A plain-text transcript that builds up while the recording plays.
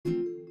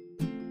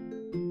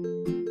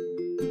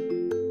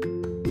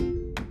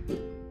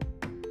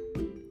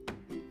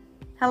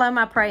Hello,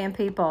 my praying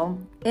people.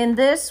 In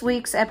this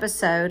week's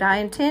episode, I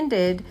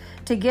intended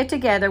to get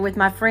together with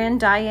my friend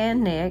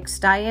Diane Nix.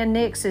 Diane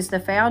Nix is the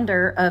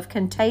founder of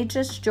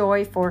Contagious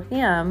Joy for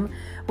Him,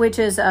 which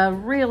is a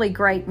really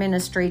great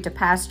ministry to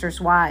pastors'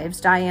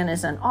 wives. Diane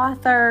is an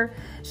author.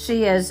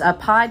 She is a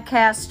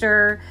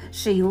podcaster.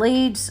 She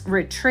leads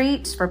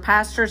retreats for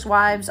pastors'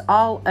 wives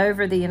all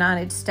over the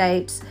United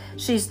States.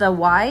 She's the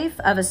wife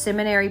of a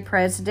seminary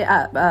professor.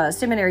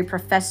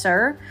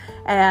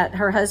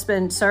 Her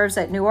husband serves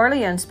at New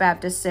Orleans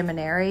Baptist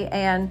Seminary.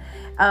 And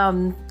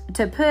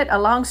to put a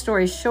long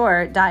story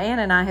short, Diane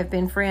and I have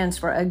been friends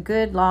for a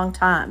good long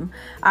time.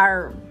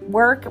 Our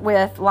work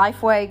with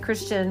Lifeway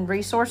Christian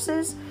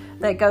Resources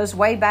that goes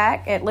way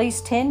back, at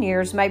least 10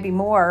 years, maybe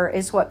more,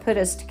 is what put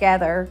us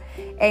together.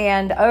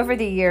 And over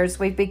the years,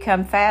 we've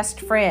become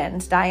fast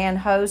friends. Diane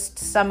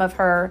hosts some of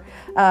her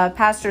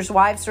pastors'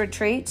 wives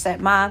retreats at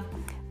my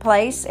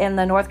place in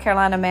the North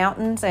Carolina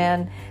mountains,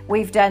 and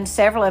we've done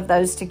several of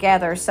those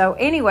together. So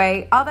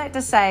anyway, all that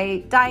to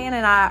say, Diane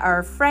and I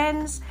are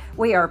friends.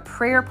 We are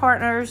prayer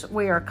partners.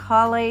 We are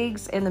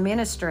colleagues in the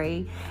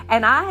ministry.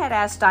 And I had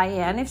asked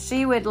Diane if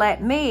she would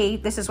let me,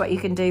 this is what you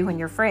can do when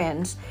you're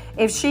friends,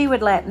 if she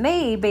would let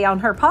me be on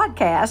her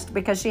podcast,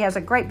 because she has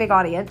a great big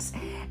audience,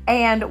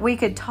 and we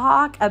could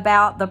talk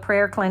about the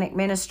prayer clinic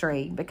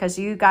ministry, because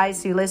you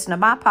guys who listen to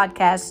my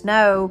podcast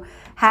know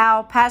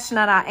how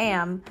passionate I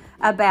am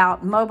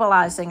about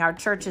mobilizing our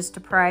churches to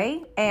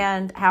pray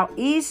and how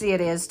easy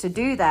it is to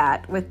do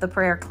that with the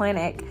prayer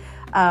clinic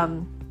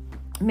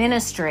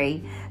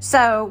ministry.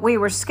 So we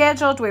were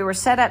set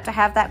up to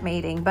have that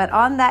meeting. But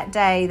on that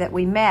day that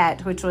we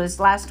met, which was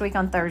last week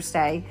on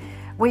Thursday,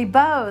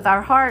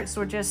 our hearts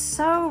were just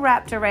so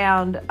wrapped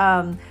around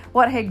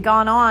what had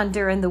gone on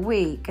during the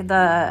week,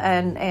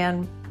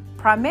 and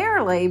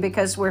primarily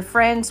because we're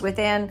friends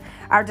within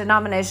our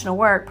denominational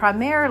work,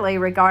 primarily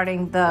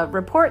regarding the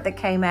report that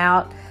came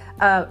out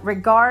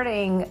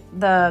regarding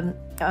the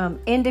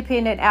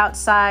independent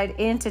outside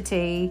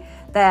entity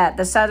that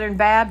the Southern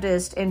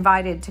Baptist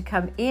invited to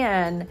come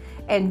in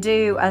and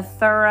do a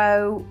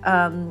thorough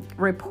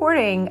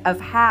reporting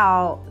of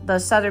how the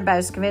Southern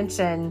Baptist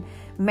Convention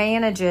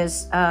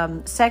manages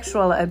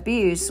sexual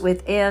abuse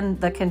within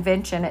the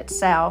convention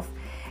itself.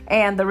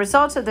 And the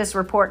results of this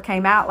report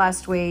came out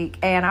last week,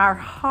 and our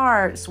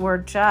hearts were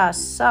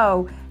just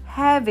so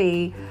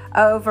heavy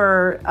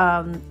over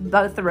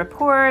both the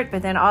report,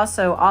 but then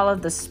also all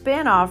of the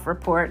spin-off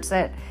reports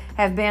that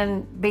have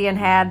been being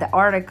had, the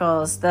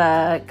articles,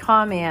 the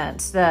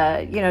comments,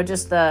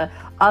 just the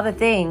other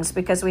things,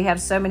 because we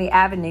have so many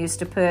avenues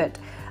to put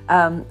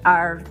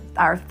our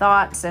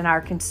thoughts and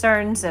our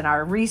concerns and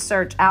our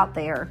research out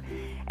there.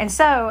 And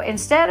so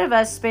instead of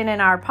us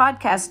spending our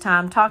podcast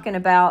time talking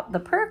about the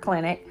prayer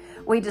clinic,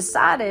 we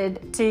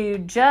decided to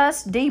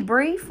just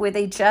debrief with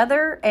each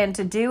other and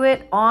to do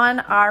it on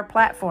our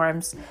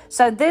platforms.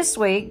 So this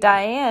week,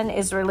 Diane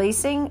is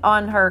releasing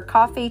on her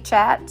Coffee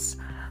Chats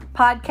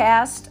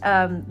podcast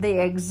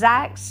the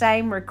exact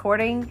same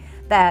recording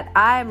that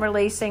I'm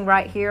releasing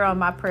right here on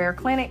my prayer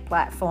clinic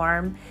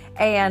platform.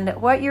 And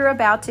what you're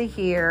about to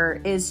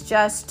hear is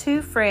just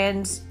two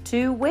friends,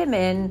 two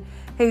women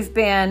who've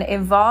been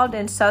involved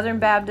in Southern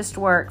Baptist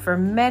work for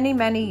many,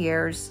 many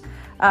years,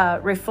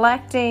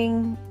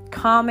 reflecting,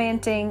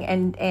 commenting,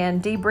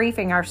 and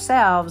debriefing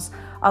ourselves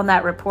on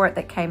that report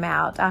that came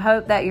out. I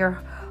hope that your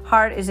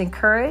heart is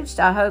encouraged.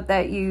 I hope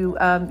that you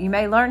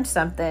may learn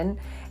something.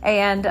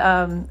 And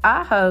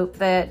I hope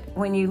that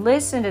when you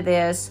listen to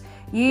this,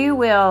 you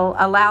will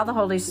allow the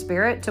Holy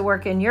Spirit to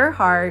work in your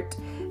heart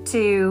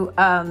to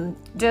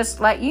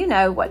just let you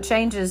know what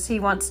changes He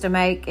wants to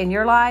make in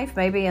your life,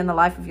 maybe in the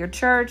life of your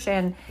church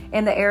and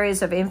in the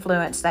areas of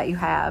influence that you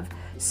have.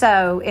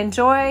 So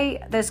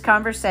enjoy this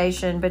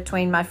conversation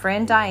between my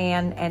friend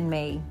Diane and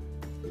me.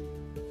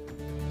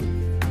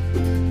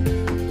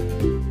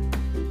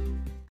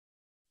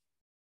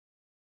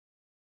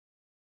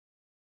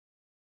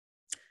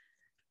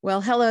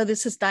 Well, hello,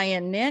 this is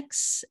Diane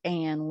Nix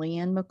and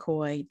Leanne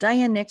McCoy.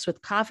 Diane Nix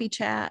with Coffee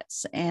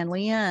Chats and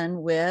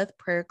Leanne with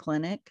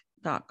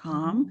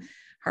prayerclinic.com,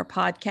 her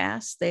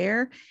podcast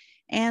there.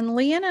 And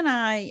Leanne and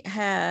I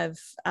have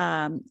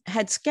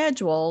had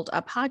scheduled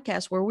a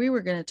podcast where we were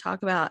going to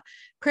talk about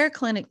prayer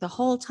clinic the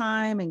whole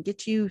time and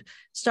get you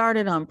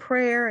started on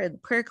prayer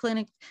and prayer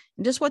clinic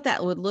and just what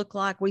that would look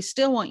like. We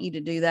still want you to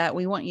do that.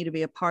 We want you to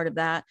be a part of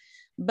that.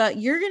 But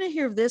you're going to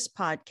hear this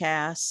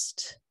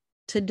podcast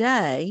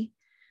today.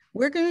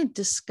 We're going to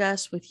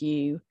discuss with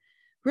you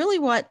really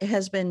what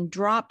has been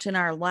dropped in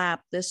our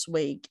lap this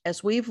week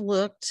as we've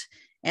looked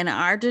in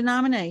our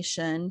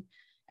denomination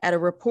at a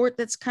report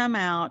that's come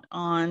out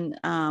on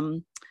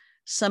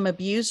some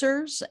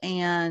abusers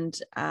and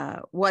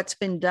what's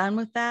been done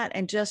with that,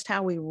 and just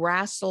how we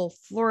wrestle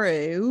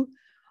through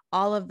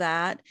all of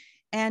that.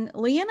 And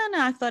Leanna and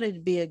I thought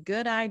it'd be a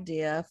good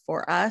idea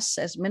for us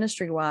as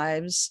ministry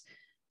wives,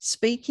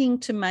 speaking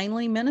to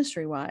mainly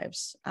ministry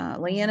wives.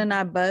 Leanne and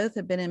I both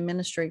have been in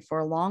ministry for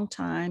a long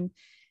time,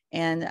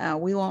 And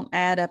we won't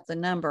add up the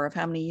number of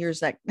how many years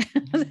that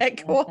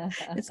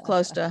it's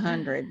close to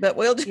 100, but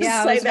we'll just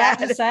I say was about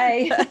that to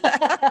say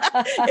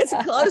it's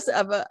close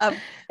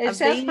it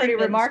sounds pretty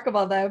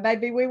remarkable though.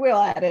 Maybe we will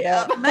add it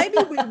up. Maybe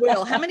we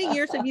will. How many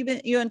years have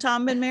you and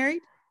Tom been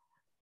married?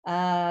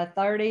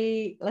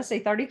 30, let's say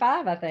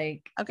 35, I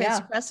think. Okay,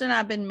 so Preston and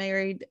I've been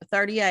married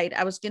 38.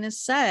 I was going to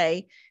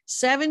say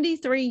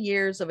 73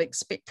 years of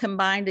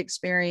combined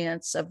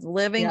experience of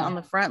living on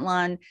the front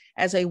line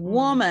as a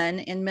woman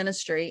in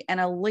ministry and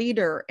a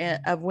leader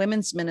of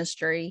women's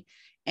ministry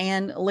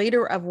and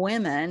leader of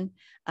women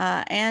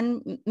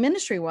and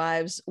ministry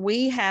wives.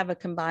 We have a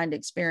combined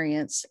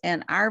experience,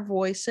 and our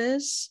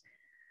voices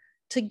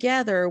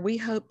together, we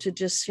hope to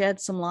just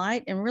shed some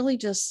light and really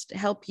just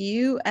help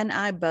you and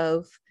I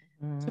both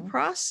to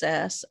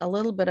process a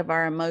little bit of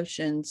our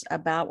emotions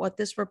about what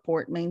this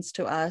report means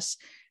to us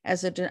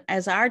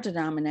as our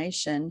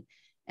denomination,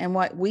 and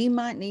what we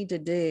might need to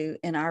do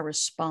in our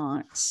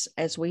response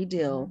as we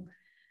deal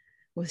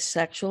with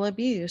sexual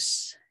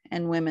abuse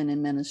and women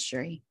in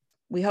ministry.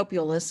 We hope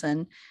you'll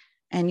listen,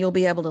 and you'll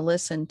be able to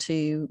listen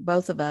to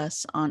both of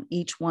us on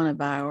each one of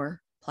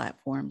our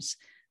platforms.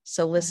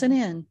 So listen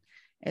in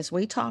as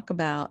we talk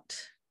about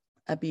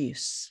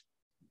abuse.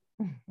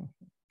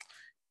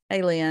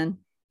 Hey, Lynn.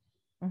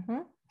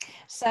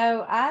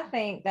 So I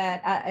think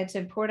that it's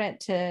important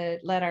to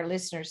let our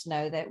listeners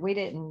know that we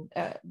didn't,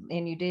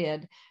 and you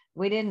did,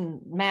 we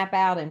didn't map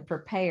out and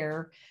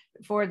prepare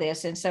for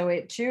this. And so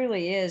it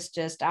truly is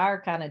just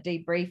our kind of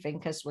debriefing,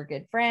 because we're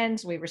good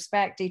friends, we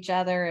respect each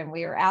other, and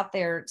we are out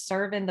there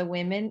serving the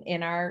women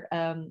in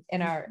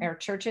our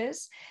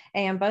churches.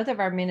 And both of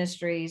our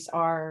ministries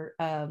are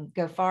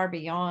go far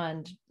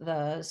beyond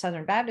the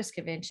Southern Baptist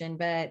Convention.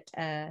 But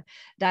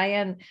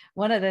Diane,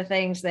 one of the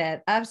things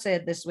that I've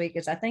said this week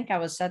is I think I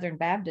was Southern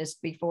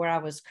Baptist before I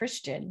was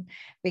Christian,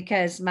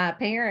 because my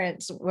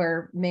parents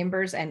were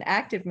members and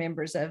active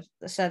members of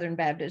the Southern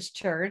Baptist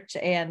Church.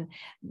 And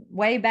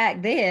way back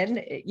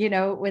then, you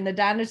know, when the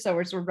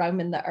dinosaurs were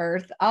roaming the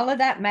earth, all of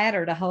that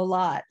mattered a whole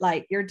lot.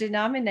 Like, your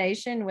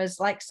denomination was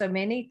like so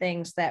many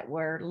things that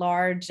were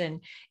large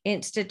and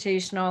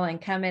institutional and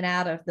coming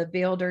out of the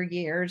builder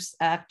years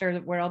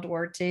after World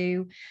War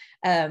II.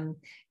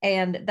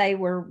 And they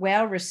were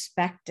well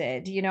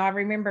respected. You know, I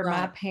remember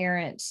my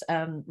parents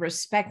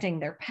respecting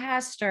their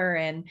pastor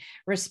and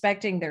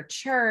respecting their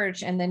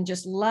church, and then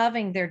just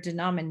loving their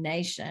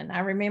denomination. I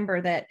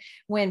remember that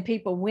when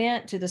people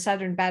went to the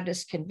Southern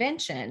Baptist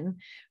Convention,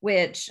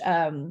 which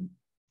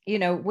you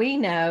know, we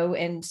know,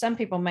 and some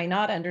people may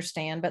not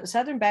understand, but the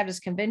Southern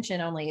Baptist Convention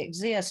only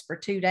exists for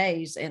 2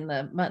 days in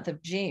the month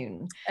of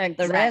June.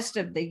 Exactly. The rest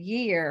of the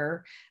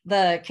year,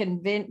 the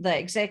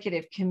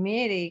executive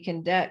committee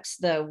conducts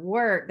the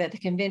work that the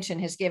convention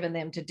has given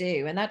them to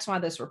do. And that's why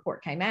this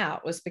report came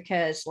out, was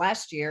because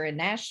last year in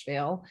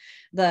Nashville,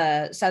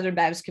 the Southern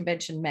Baptist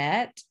Convention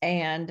met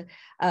and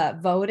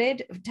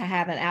voted to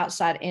have an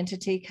outside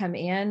entity come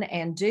in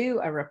and do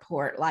a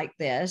report like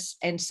this.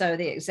 And so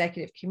the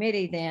executive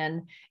committee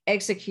then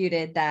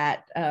executed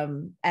that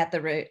at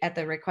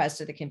the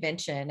request of the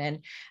convention.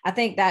 And I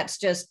think that's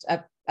just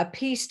a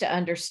piece to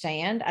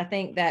understand. I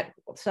think that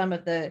some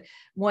of the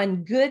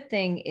one good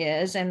thing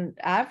is, and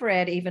I've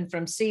read even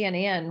from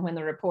CNN when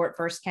the report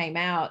first came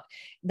out,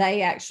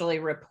 they actually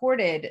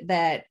reported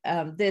that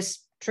this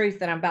truth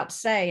that I'm about to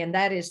say, and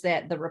that is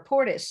that the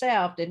report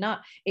itself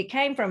it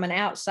came from an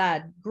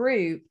outside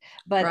group,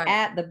 but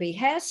at the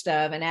behest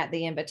of and at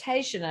the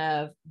invitation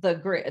of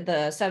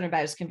the Southern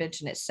Baptist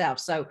Convention itself.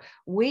 So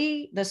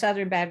the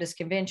Southern Baptist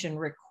Convention,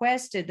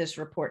 requested this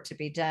report to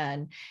be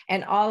done.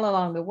 And all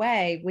along the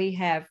way, we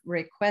have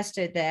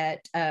requested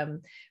that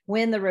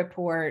when the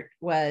report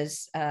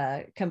was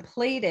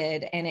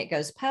completed and it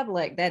goes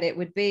public, that it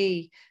would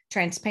be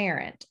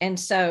transparent. And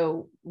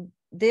so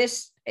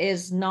this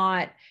is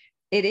not,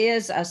 it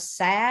is a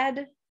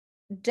sad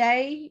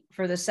day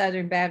for the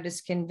Southern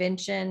Baptist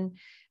Convention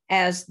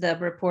as the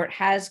report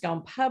has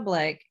gone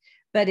public,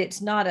 but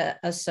it's not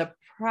a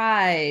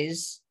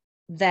surprise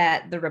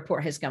that the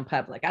report has gone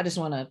public. I just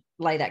want to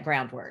lay that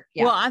groundwork.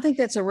 Yeah. Well, I think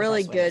that's a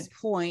really good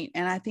point.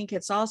 And I think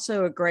it's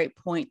also a great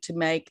point to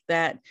make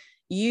that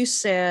you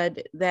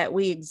said that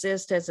we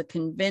exist as a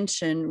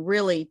convention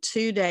really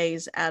 2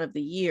 days out of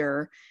the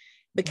year,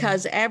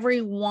 because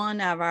every one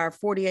of our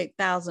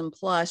 48,000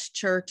 plus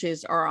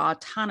churches are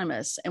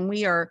autonomous, and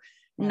we are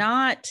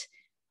not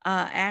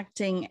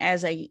acting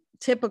as a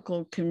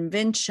typical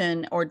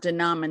convention or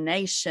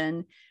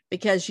denomination,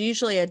 because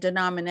usually a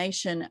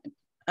denomination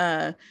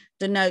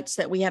denotes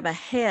that we have a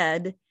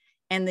head,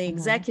 and the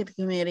executive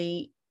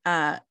committee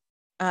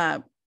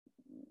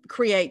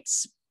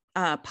creates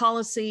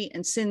policy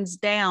and sends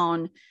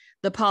down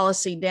the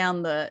policy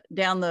down the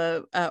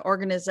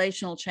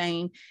organizational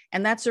chain.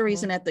 And that's the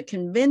reason at the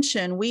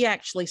convention, we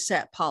actually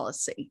set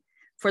policy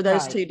for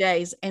those 2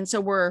 days. And so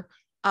we're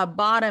a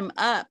bottom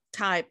up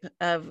type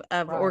of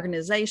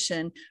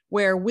organization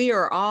where we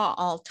are all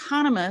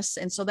autonomous.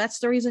 And so that's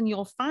the reason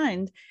you'll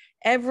find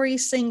every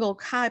single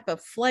type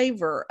of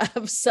flavor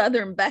of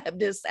Southern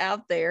Baptists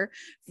out there,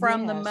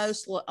 from the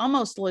most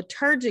almost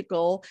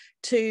liturgical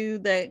to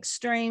the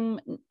extreme,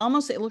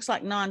 almost it looks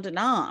like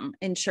non-denom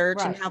in church,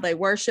 and how they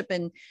worship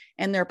and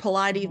their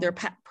polity, their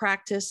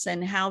practice,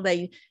 and how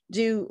they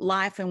do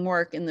life and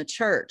work in the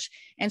church.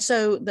 And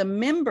so the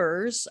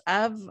members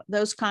of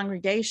those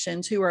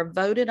congregations who are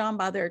voted on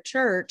by their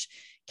church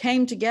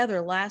came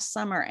together last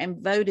summer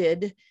and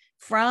voted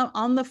from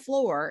on the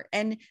floor.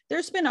 And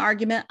there's been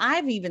argument,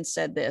 I've even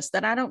said this,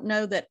 that I don't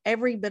know that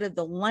every bit of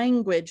the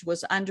language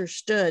was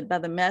understood by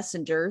the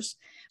messengers,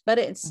 but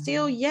it's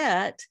still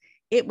yet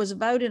it was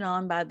voted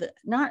on by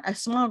not a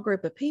small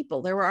group of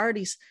people. There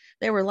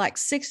were like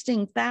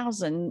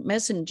 16,000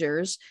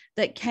 messengers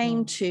that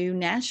came to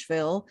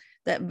Nashville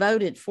that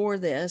voted for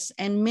this,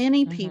 and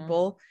many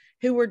people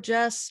who were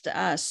just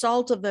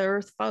salt of the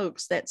earth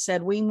folks that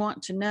said, we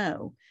want to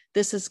know,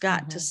 this has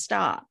got to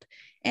stop.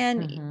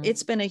 And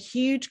it's been a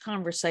huge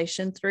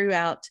conversation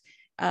throughout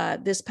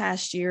this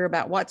past year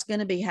about what's going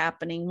to be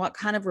happening, what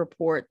kind of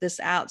report this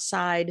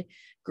outside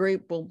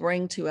group will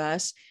bring to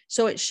us.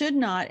 So it should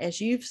not, as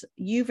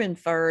you've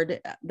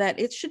inferred, that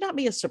it should not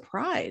be a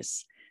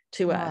surprise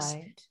to us.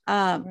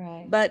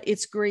 But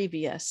it's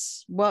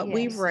grievous. What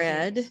we've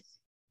read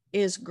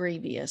is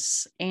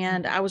grievous.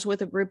 And I was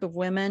with a group of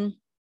women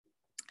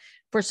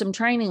for some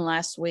training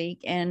last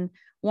week, and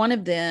one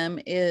of them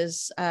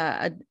is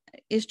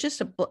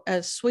just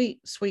a sweet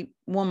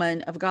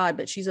woman of God,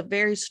 but she's a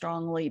very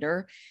strong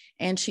leader,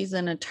 and she's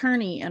an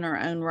attorney in her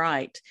own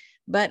right.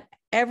 But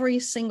every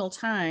single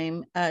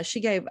time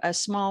she gave a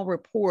small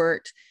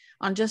report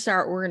on just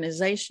our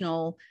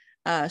organizational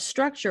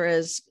structure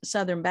as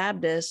Southern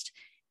Baptist,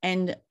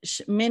 and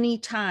many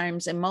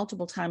times and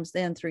multiple times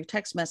then through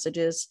text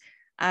messages,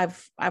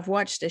 I've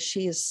watched as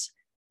she is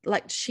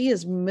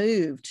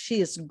moved, she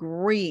is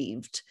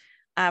grieved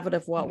out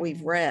of what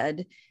we've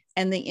read,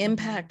 and the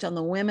impact on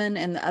the women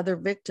and the other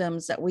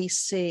victims that we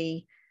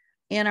see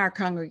in our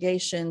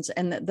congregations,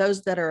 and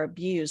those that are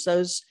abused,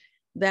 those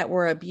that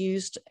were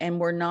abused and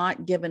were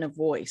not given a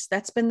voice.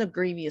 That's been the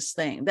grievous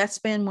thing. That's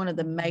been one of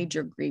the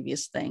major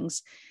grievous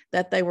things,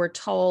 that they were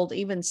told,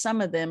 even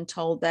some of them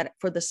told, that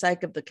for the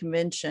sake of the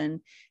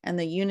convention and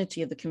the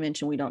unity of the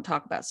convention, we don't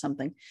talk about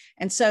something.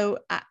 And so,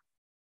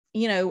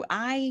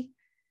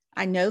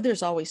 I know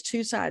there's always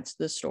two sides to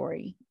the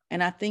story.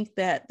 And I think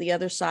that the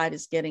other side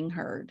is getting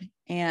heard.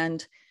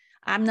 And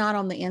I'm not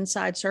on the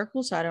inside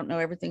circle, so I don't know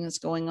everything that's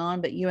going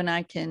on, but you and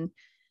I can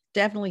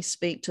definitely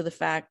speak to the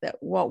fact that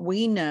what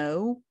we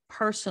know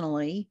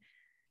personally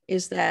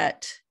is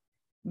that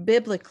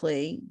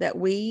biblically, that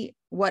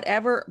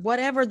whatever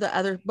the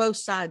other, both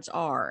sides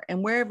are,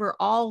 and wherever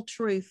all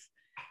truth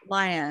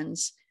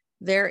lands,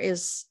 there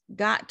is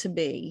got to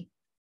be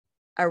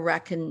a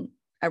reckoning.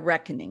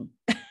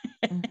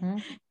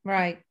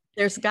 Right.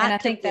 There's got and I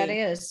to think be. That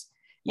is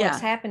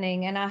what's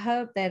happening. And I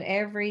hope that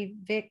every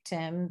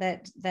victim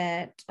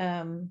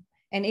and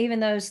even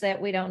those that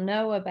we don't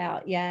know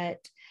about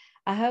yet,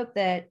 I hope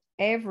that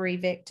every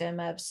victim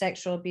of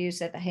sexual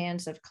abuse at the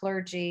hands of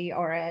clergy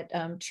or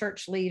at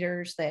church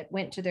leaders that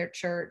went to their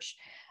church,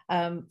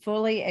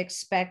 fully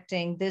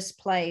expecting this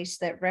place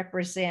that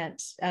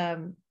represents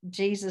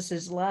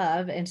Jesus's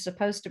love and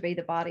supposed to be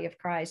the body of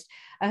Christ.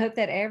 I hope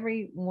that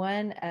every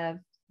one of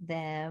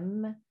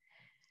them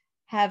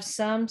have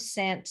some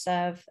sense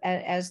of,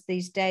 as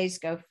these days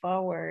go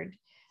forward,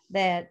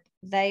 that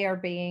they are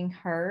being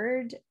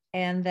heard,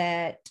 and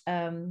that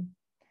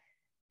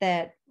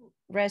that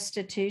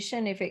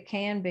restitution, if it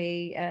can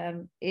be,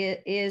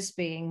 it is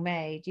being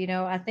made.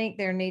 I think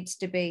there needs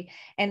to be,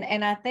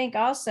 and I think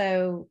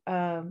also,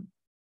 I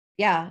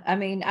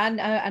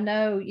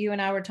know you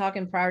and I were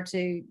talking prior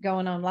to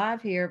going on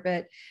live here,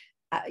 but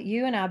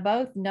you and I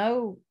both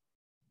know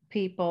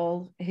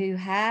people who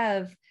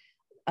have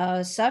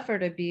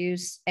suffered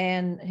abuse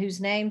and whose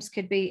names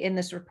could be in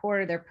this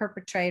report, or their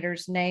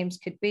perpetrators' names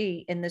could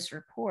be in this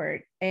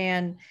report.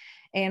 And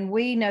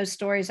we know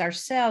stories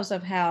ourselves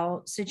of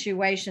how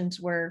situations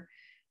were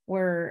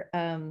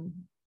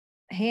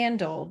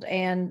handled.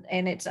 And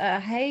it's a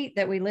hate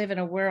that we live in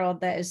a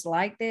world that is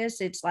like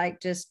this. It's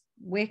like just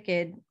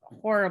wicked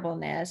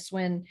horribleness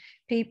when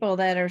people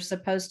that are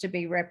supposed to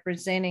be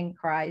representing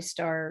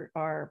Christ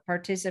are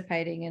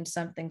participating in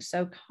something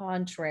so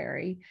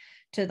contrary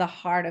to the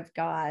heart of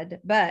God.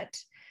 But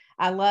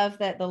I love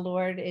that the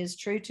Lord is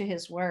true to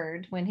his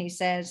word when he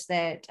says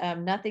that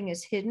nothing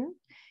is hidden,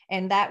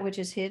 and that which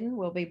is hidden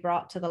will be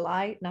brought to the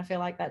light. And I feel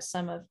like that's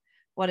some of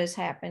what has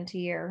happened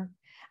here.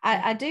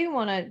 I do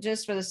want to,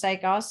 just for the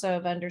sake also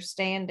of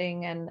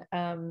understanding,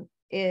 and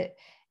it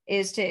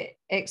is to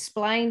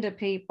explain to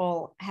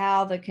people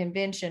how the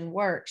convention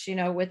works.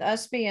 With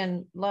us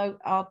being low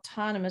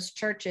autonomous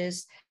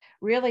churches,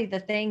 really the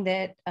thing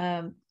that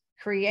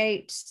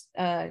creates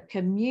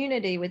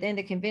community within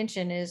the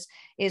convention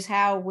is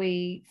how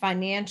we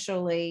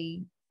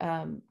financially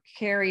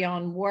carry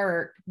on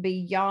work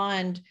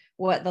beyond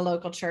what the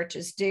local church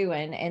is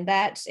doing. And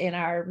that's in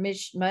our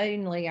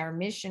mainly our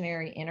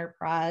missionary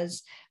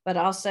enterprise, but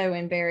also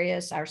in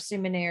various our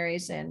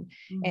seminaries and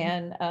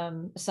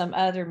some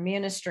other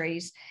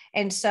ministries.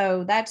 And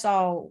so that's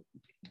all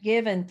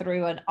given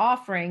through an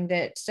offering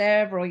that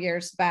several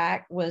years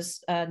back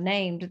was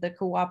named the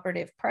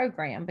cooperative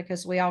program,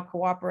 because we all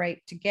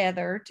cooperate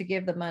together to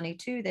give the money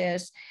to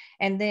this.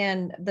 And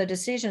then the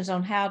decisions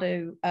on how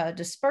to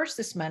disperse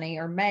this money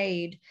are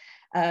made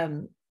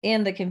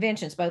in the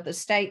conventions, both the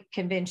state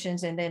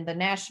conventions and then the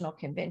national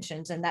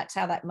conventions. And that's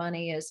how that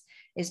money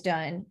is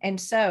done.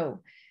 And so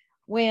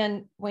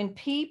when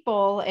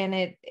people, and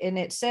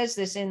it says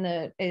this in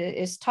the,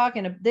 is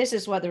talking, this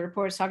is what the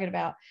report is talking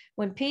about,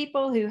 when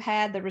people who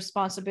had the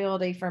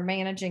responsibility for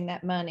managing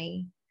that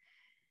money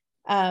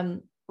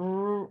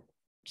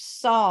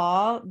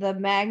saw the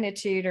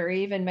magnitude, or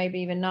even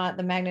maybe even not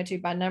the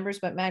magnitude by numbers,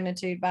 but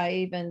magnitude by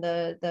even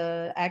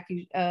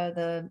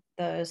the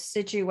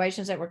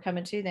situations that were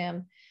coming to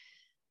them,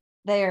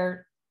 they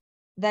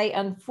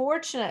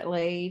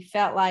unfortunately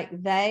felt like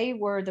they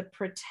were the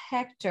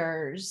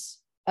protectors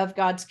of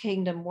God's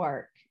kingdom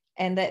work,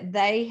 and that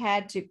they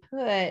had to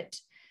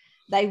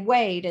they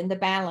weighed in the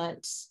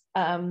balance.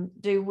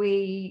 Do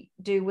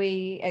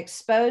we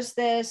expose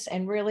this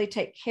and really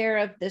take care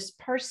of this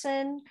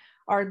person?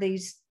 Are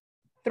these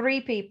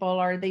 3 people,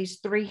 or these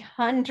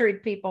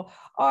 300 people,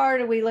 or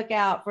do we look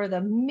out for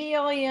the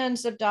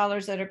millions of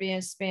dollars that are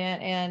being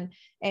spent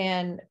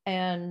and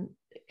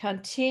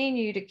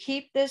continue to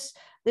keep this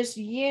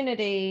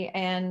unity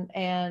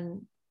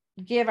and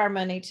give our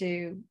money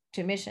to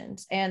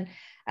missions? And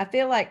I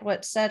feel like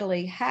what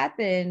subtly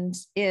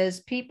happens is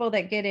people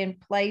that get in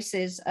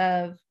places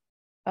of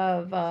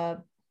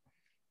power,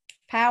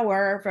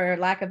 for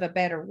lack of a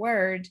better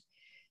word,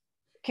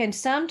 can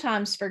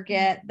sometimes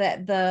forget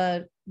that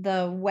the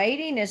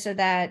weightiness of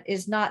that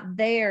is not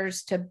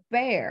theirs to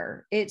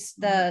bear. It's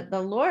the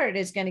Lord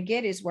is going to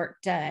get his work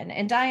done.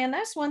 And Diane,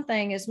 that's one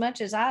thing, as much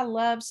as I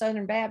love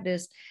Southern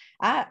Baptist,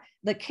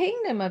 the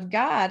kingdom of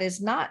God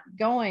is not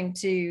going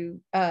to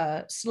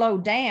slow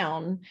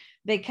down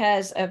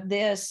because of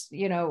this,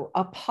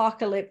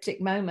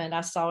 apocalyptic moment I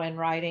saw in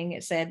writing.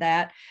 It said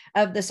that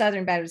of the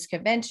Southern Baptist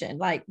Convention,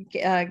 like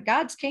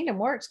God's kingdom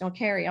work's going to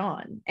carry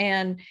on,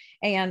 and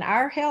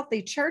our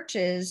healthy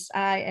churches.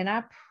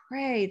 I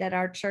pray that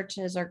our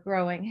churches are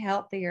growing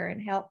healthier and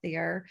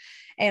healthier,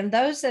 and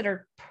those that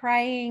are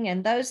praying,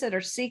 and those that are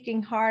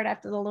seeking hard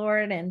after the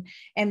Lord,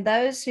 and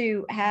those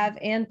who have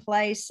in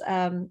place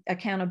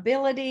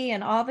accountability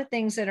and all the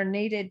things that are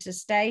needed to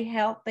stay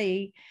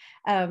healthy,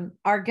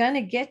 are going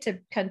to get to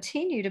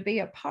continue to be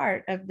a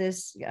part of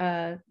this,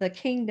 the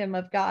kingdom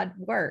of God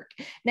work.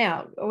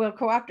 Now, will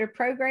cooperative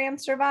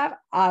programs survive?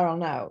 I don't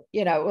know.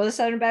 Will the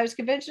Southern Baptist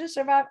Convention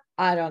survive?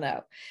 I don't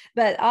know.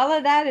 But all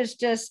of that is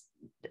just,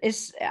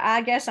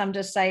 I guess I'm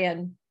just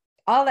saying,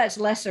 all that's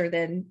lesser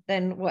than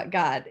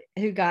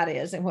who God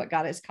is and what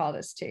God has called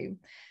us to.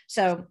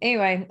 So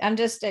anyway, I'm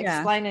just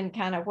explaining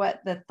kind of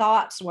what the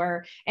thoughts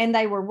were, and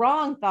they were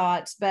wrong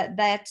thoughts, but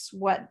that's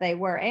what they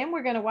were. And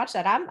we're going to watch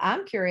that.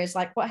 I'm curious,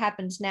 like what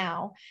happens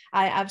now.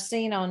 I've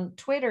seen on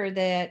Twitter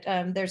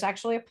that there's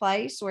actually a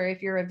place where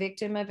if you're a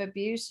victim of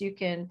abuse, you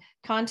can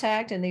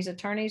contact, and these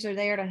attorneys are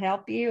there to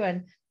help you,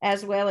 and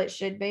as well it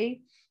should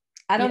be.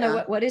 I don't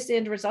know what is the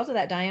end result of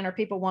that, Diane. Are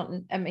people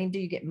wanting, do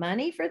you get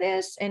money for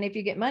this? And if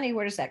you get money,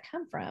 where does that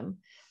come from?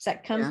 Does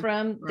that come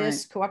from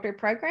this cooperative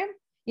program?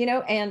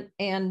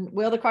 And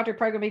will the cooperative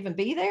program even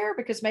be there?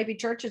 Because maybe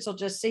churches will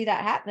just see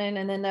that happening,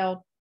 and then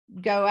they'll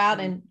go out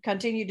and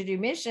continue to do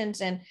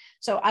missions. And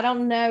so I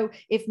don't know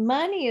if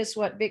money is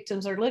what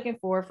victims are looking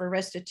for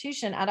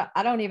restitution.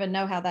 I don't even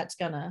know how that's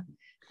gonna.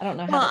 I don't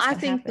know how. Well, I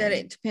think that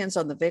it depends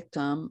on the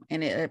victim,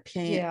 and it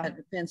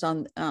depends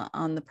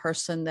on the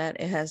person that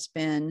it has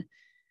been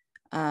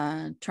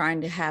trying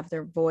to have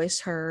their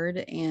voice heard.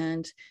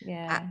 And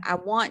I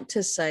want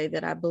to say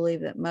that I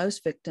believe that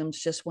most victims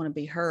just want to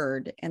be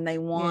heard, and they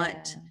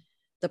want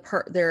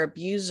their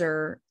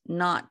abuser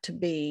not to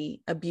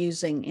be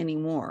abusing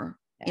anymore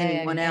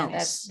anyone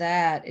else.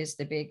 That is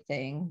the big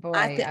thing. Boy,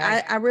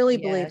 I really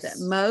believe that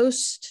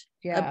most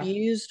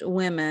abused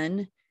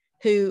women,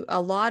 who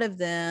a lot of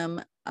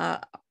them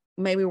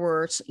maybe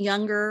were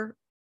younger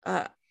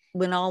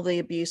when all the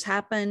abuse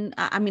happened.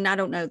 I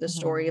don't know the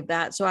story of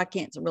that, so I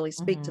can't really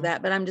speak to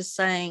that, but I'm just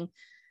saying,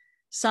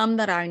 some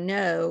that I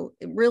know,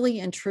 really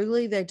and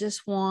truly, they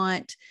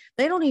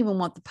don't even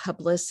want the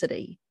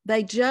publicity.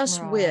 They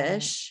just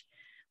wish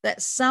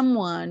that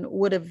someone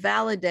would have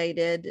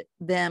validated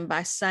them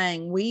by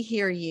saying, we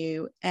hear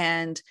you,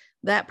 and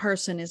that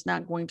person is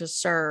not going to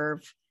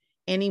serve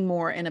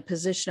anymore in a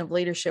position of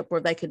leadership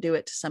where they could do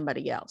it to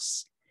somebody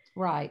else.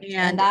 Right.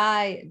 And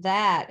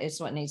that is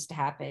what needs to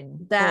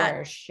happen,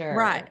 for sure.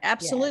 Right.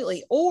 Absolutely.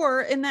 Yes.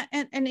 Or in that,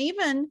 and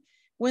even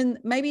when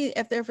maybe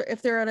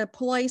if they're at a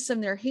place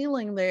in their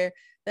healing there,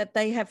 that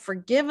they have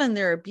forgiven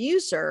their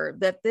abuser,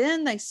 that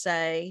then they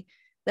say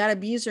that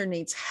abuser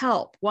needs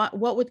help. What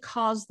would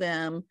cause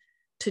them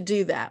to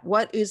do that?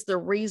 What is the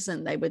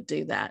reason they would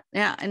do that?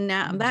 Now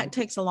that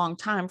takes a long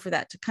time for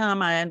that to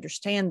come. I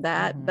understand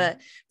that, but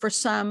for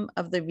some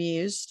of the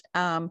abused,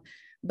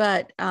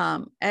 but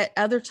at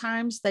other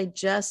times I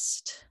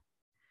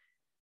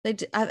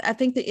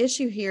think the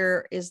issue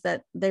here is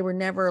that they were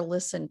never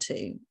listened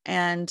to,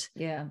 and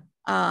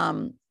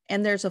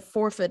and there's a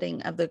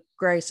forfeiting of the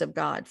grace of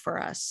God for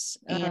us.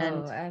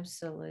 And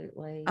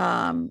absolutely.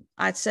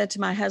 I said to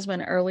my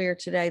husband earlier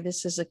today,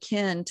 this is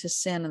akin to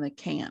sin in the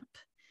camp.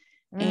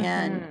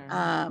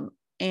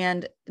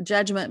 And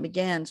judgment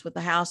begins with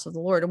the house of the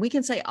Lord. And we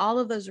can say all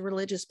of those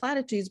religious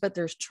platitudes, but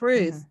there's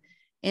truth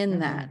in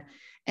that.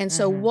 And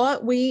so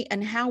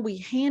how we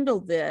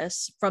handle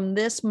this from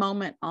this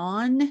moment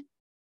on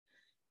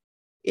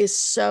is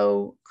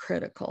so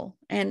critical.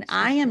 And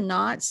I am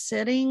not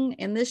sitting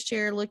in this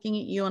chair looking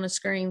at you on a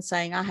screen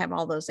saying I have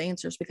all those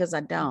answers, because I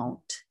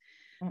don't.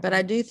 But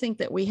I do think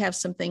that we have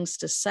some things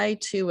to say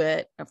to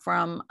it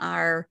from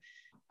our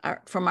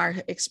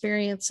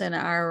experience and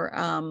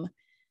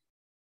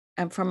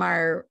from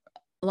our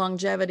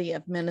longevity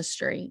of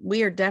ministry.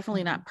 We are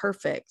definitely not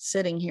perfect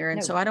sitting here.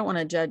 And so I don't want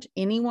to judge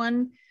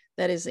anyone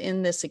that is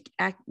in this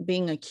act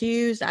being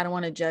accused. I don't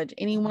want to judge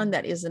anyone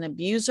that is an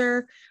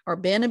abuser or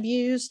been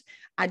abused.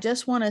 I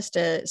just want us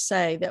to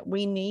say that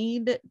we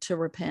need to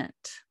repent.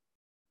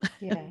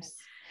 Yes.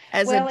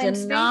 As a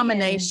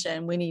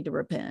denomination, we need to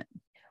repent.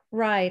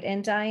 Right.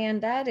 And Diane,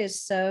 that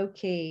is so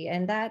key.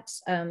 And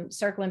that's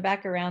circling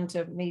back around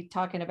to me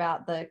talking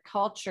about the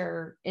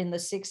culture in the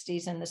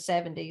 60s and the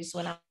 70s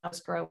when I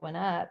was growing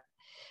up.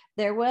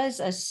 There was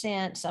a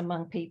sense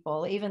among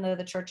people, even though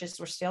the churches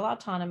were still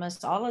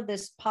autonomous, all of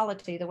this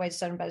polity, the way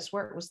Southern Baptist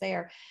work was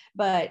there,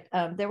 but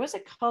there was a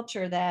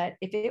culture that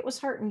if it was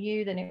hurting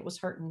you, then it was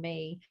hurting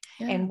me.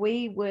 Yeah. And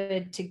we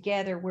would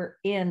together, we're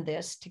in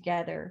this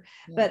together.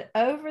 Yeah. But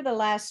over the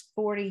last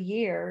 40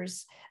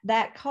 years,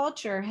 that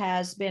culture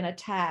has been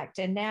attacked.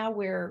 And now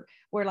we're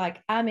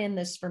like, I'm in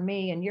this for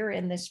me, and you're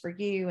in this for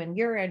you, and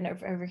you're in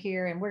over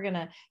here, and we're going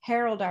to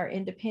herald our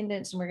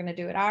independence, and we're going to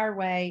do it our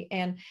way.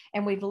 And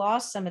we've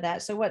lost some of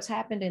that. So what's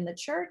happened in the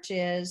church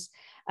is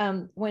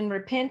when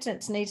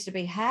repentance needs to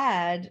be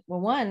had,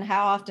 well, one,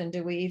 how often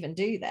do we even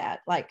do that?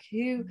 Like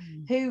who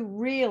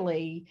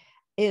really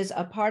is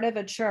a part of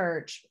a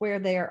church where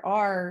there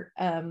are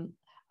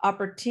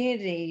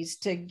opportunities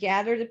to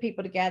gather the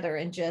people together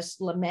and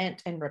just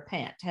lament and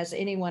repent? Has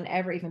anyone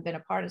ever even been a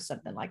part of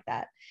something like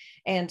that?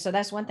 And so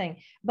that's one thing.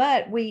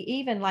 But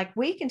we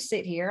can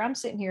sit here. I'm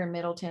sitting here in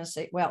Middle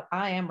Tennessee. Well,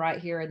 I am right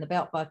here in the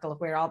belt buckle of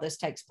where all this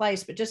takes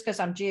place. But just because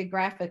I'm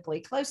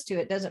geographically close to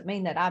it doesn't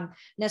mean that I'm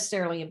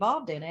necessarily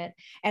involved in it.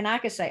 And I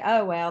could say,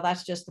 oh, well,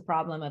 that's just the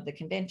problem of the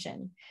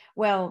convention.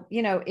 Well,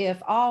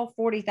 if all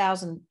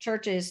 40,000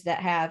 churches that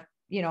have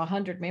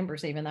 100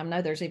 members, even, I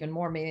know there's even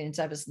more millions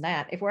of us than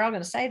that. If we're all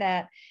going to say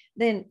that,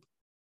 then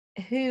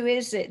who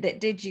is it that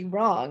did you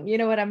wrong? You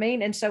know what I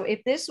mean? And so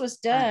if this was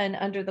done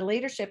under the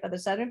leadership of the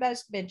Southern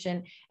Baptist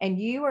Convention and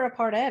you are a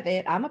part of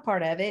it, I'm a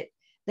part of it,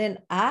 then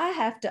I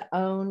have to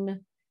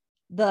own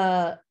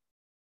that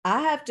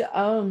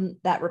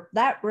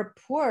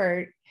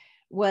report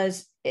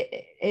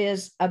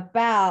is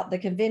about the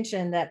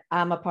convention that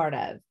I'm a part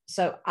of.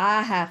 So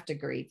I have to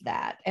grieve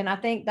that. And I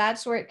think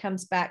that's where it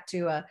comes back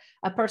to a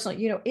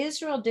personal,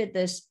 Israel did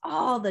this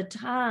all the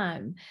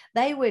time.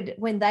 They would,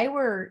 when they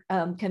were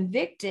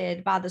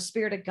convicted by the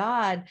Spirit of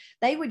God,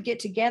 they would get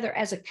together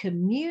as a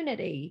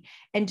community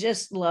and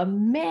just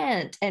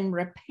lament and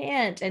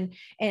repent and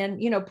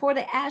pour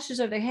the ashes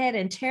of their head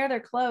and tear their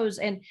clothes.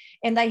 And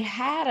they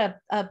had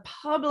a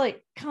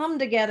public come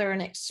together,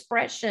 an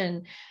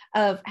expression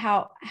of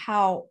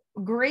how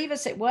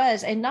grievous it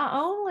was. And not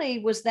only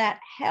was that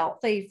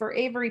healthy for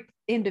every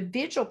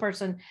individual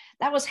person,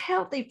 that was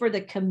healthy for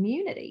the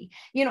community.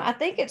 I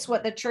think it's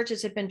what the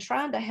churches have been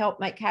trying to help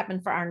make happen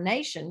for our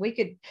nation. We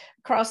could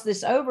cross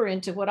this over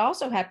into what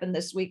also happened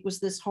this week was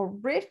this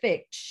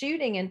horrific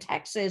shooting in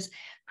Texas.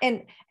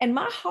 And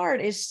my heart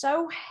is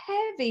so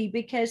heavy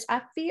because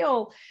I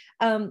feel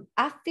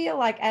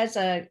like as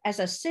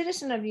a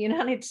citizen of the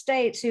United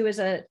States who is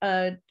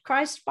a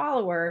Christ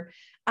follower,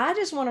 I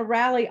just want to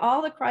rally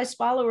all the Christ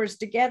followers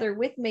together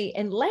with me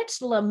and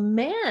let's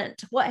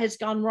lament what has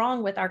gone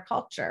wrong with our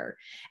culture.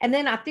 And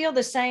then I feel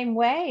the same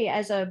way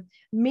as a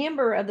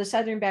member of the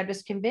Southern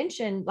Baptist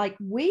Convention. Like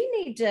we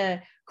need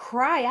to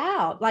cry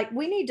out, like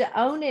we need to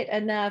own it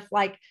enough,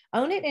 like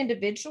own it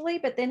individually,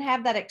 but then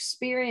have that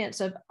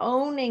experience of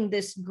owning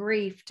this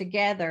grief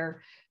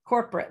together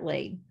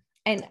corporately.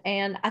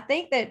 And I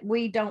think that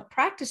we don't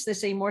practice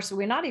this anymore, so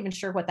we're not even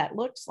sure what that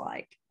looks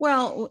like.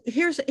 Well,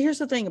 here's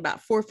the thing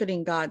about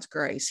forfeiting God's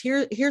grace.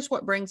 Here's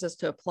what brings us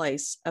to a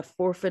place of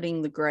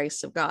forfeiting the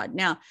grace of God.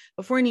 Now,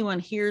 before anyone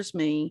hears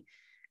me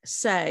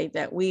say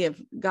that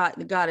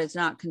God is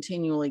not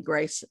continually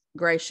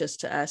gracious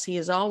to us, He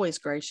is always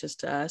gracious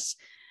to us.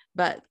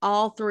 But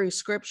all through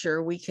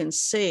Scripture, we can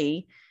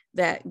see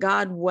that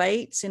God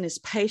waits and is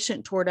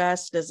patient toward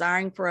us,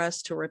 desiring for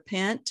us to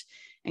repent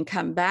and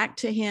come back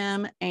to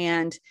Him.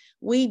 And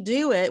we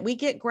do it. We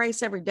get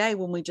grace every day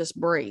when we just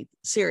breathe,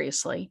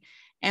 seriously.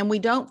 And we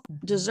don't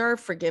deserve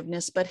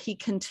forgiveness, but he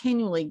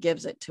continually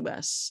gives it to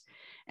us.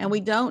 And we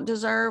don't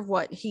deserve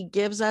what he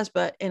gives us,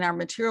 but in our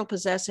material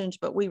possessions,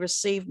 but we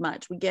receive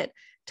much. We get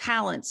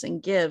talents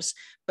and gifts.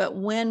 But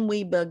when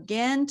we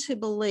begin to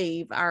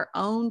believe our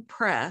own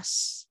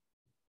press,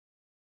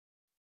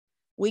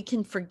 we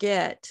can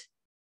forget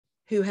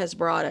who has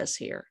brought us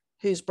here,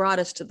 who's brought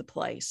us to the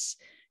place,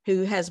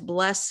 who has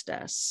blessed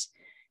us.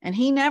 And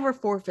he never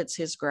forfeits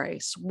his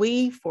grace.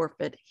 We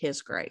forfeit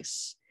his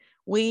grace.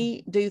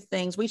 We do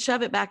things, we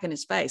shove it back in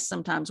his face.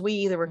 Sometimes we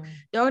either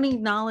don't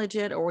acknowledge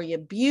it or we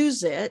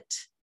abuse it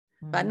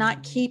by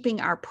not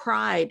keeping our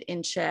pride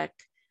in check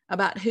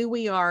about who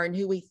we are and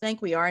who we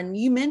think we are. And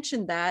you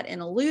mentioned that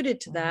and alluded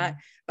to that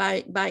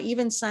by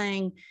even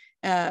saying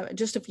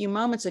just a few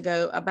moments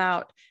ago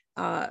about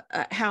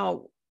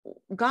how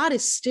God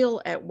is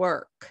still at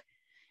work.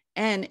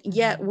 And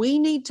yet we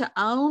need to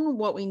own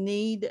what we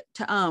need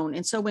to own.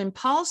 And so when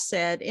Paul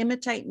said,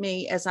 imitate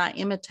me as I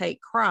imitate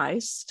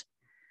Christ,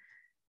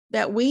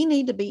 that we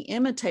need to be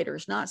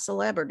imitators, not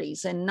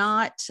celebrities, and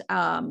not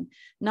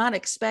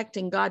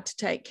expecting God to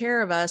take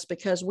care of us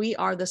because we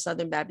are the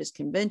Southern Baptist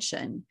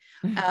Convention,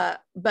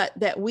 but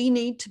that we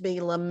need to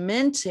be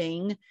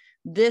lamenting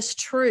this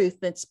truth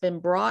that's been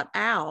brought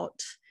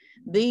out,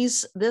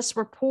 this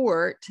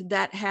report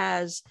that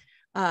has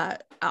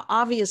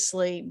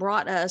obviously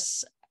brought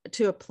us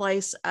to a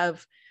place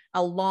of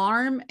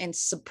alarm and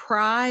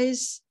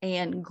surprise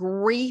and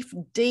grief,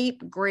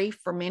 deep grief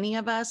for many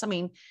of us. I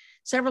mean,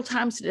 several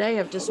times today,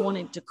 I've just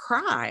wanted to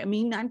cry. I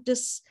mean, I'm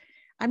just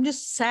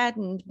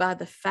saddened by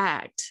the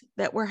fact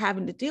that we're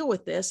having to deal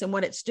with this and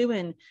what it's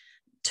doing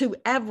to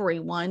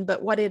everyone,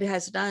 but what it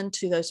has done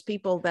to those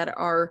people that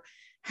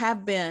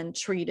have been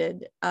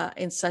treated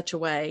in such a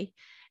way.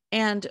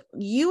 And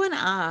you and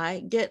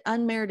I get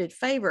unmerited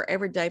favor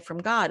every day from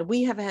God.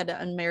 We have had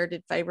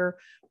unmerited favor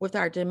with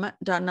our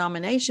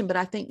denomination, but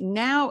I think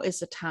now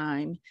is a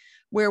time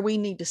where we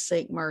need to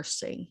seek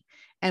mercy.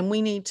 And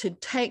we need to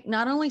take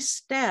not only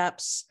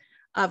steps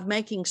of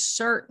making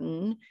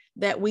certain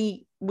that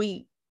we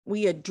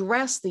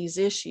address these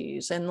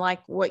issues. And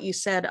like what you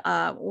said,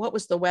 what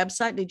was the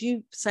website? Did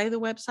you say the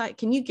website?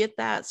 Can you get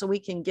that so we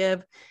can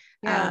get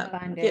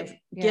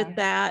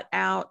that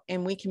out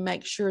and we can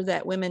make sure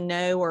that women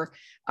know, or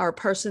our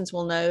persons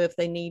will know if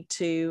they need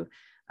to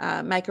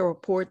make a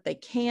report, they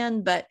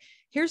can. But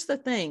here's the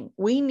thing,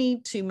 we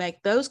need to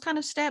make those kind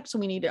of steps.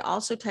 And we need to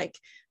also take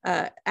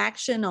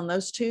action on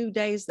those 2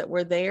 days that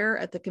we're there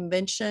at the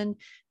convention,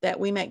 that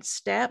we make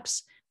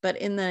steps. But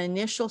in the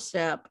initial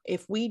step,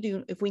 if we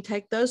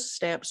take those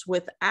steps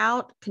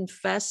without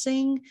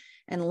confessing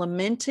and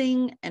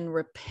lamenting and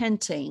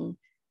repenting,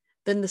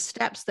 then the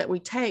steps that we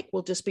take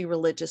will just be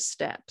religious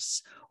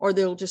steps, or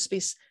they'll just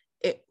be,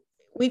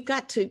 we've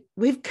got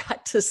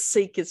to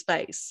seek his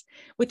face,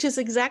 which is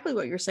exactly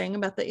what you're saying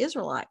about the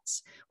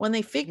Israelites. When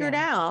they figured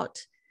out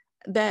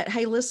that,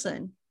 hey,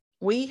 listen,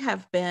 we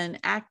have been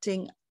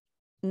acting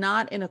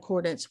not in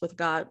accordance with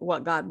God,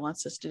 what God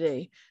wants us to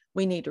do.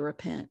 We need to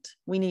repent.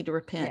 We need to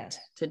repent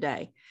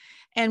today.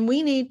 And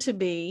we need to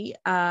be,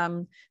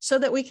 so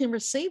that we can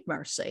receive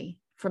mercy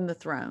from the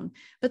throne.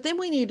 But then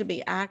we need to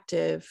be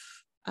active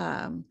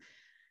of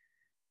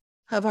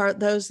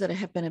those that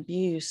have been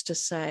abused, to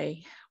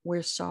say,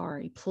 we're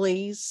sorry,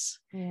 please.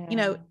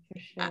 Sure.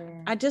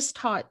 I just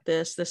taught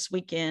this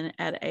weekend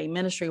at a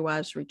Ministry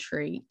Wives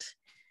retreat,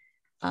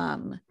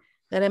 that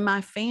in my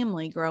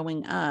family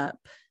growing up,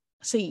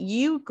 see,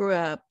 you grew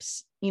up,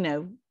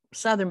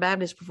 Southern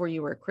Baptist before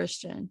you were a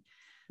Christian.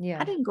 Yeah.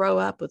 I didn't grow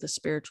up with a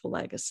spiritual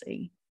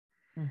legacy.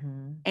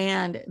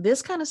 And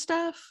this kind of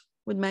stuff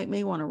would make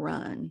me want to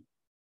run.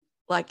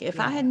 Like if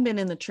I hadn't been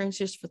in the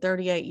trenches for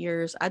 38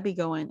 years, I'd be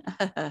going,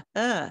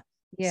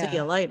 see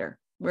you later.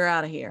 We're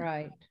out of here.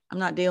 Right. I'm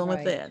not dealing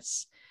with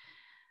this.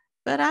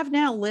 But I've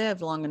now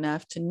lived long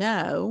enough to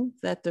know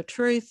that the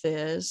truth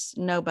is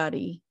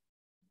nobody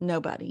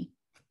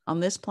on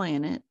this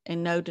planet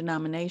and no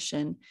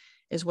denomination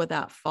is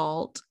without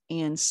fault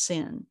and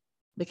sin,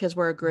 because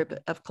we're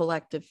a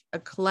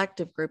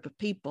collective group of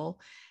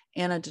people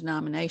in a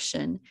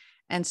denomination.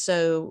 And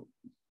so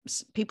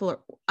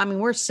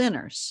we're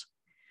sinners.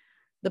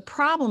 The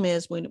problem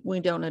is when we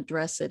don't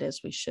address it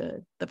as we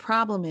should. The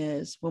problem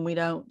is when we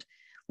don't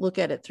look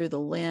at it through the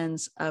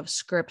lens of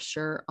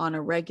Scripture on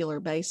a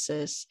regular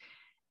basis,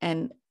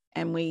 and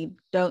we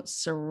don't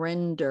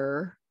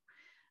surrender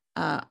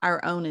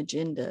our own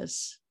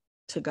agendas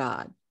to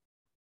God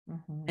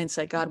and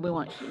say, God,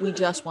 we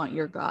just want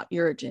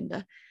your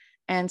agenda.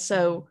 And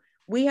so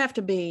we have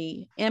to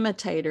be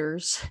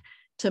imitators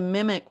to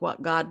mimic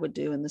what God would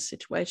do in the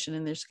situation.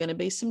 And there's going to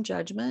be some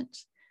judgment.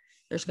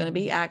 There's going to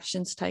be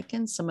actions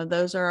taken. Some of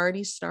those are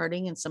already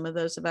starting and some of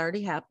those have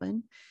already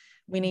happened.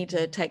 We need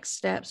to take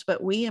steps,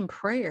 but we in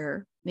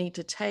prayer need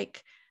to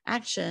take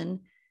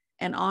action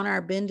and on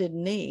our bended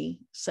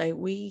knee say,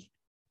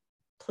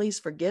 please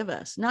forgive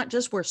us. Not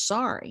just we're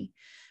sorry.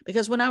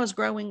 Because when I was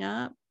growing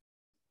up,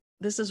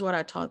 this is what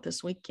I taught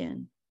this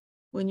weekend.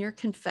 When you're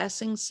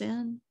confessing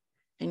sin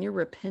and you're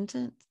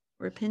repenting,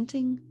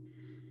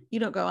 you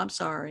don't go, I'm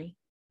sorry.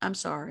 I'm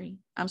sorry.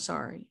 I'm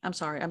sorry. I'm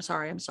sorry. I'm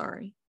sorry. I'm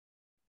sorry.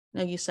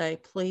 No, you say,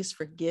 please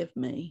forgive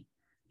me.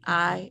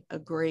 I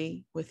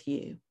agree with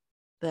you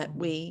that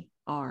we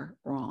are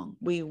wrong.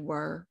 We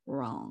were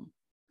wrong.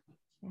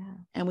 Yeah.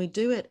 And we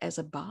do it as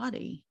a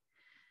body,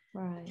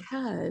 right,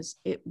 because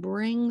it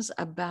brings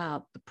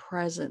about the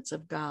presence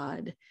of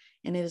God.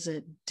 And it is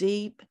a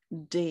deep,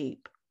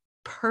 deep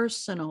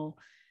personal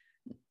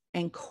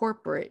and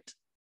corporate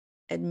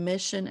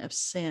admission of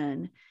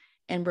sin.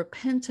 And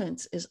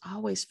repentance is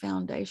always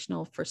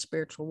foundational for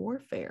spiritual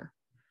warfare,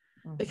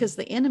 because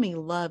the enemy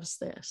loves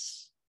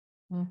this.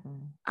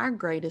 Our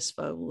greatest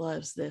foe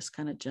loves this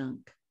kind of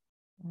junk.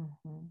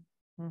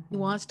 He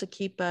wants to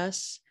keep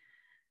us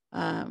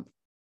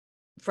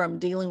from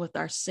dealing with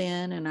our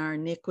sin and our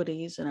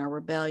iniquities and our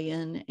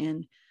rebellion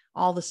and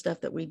all the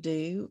stuff that we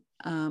do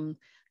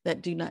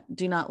that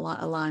do not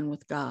align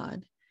with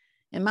God.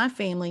 In my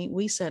family,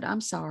 we said,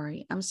 I'm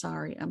sorry, I'm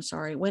sorry, I'm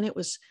sorry, when it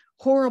was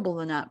horrible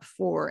the night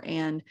before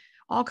and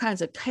all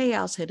kinds of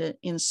chaos had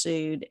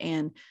ensued,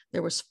 and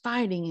there was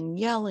fighting and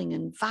yelling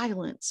and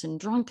violence and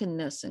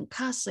drunkenness and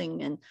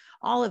cussing and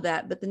all of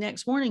that. But the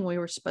next morning we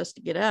were supposed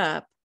to get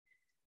up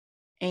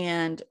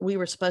and we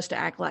were supposed to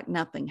act like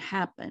nothing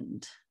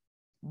happened.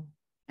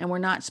 And we're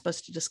not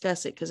supposed to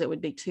discuss it because it would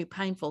be too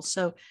painful.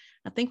 So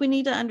I think we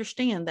need to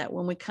understand that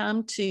when we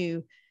come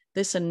to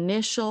this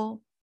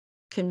initial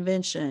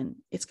convention,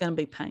 it's going to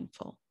be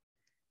painful.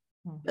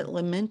 But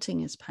lamenting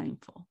is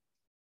painful.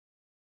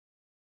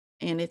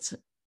 And it's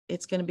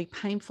going to be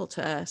painful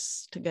to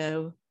us to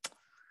go,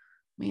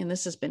 man,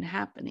 this has been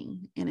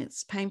happening. And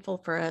it's painful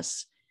for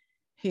us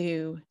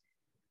who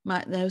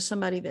might know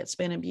somebody that's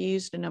been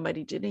abused and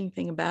nobody did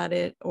anything about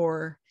it,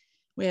 or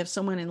we have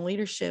someone in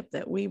leadership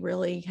that we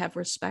really have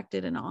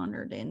respected and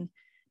honored, and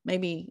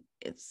maybe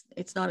it's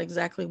not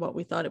exactly what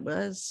we thought it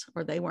was,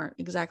 or they weren't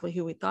exactly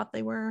who we thought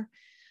they were,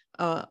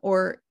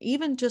 or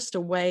even just a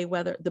way,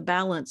 whether the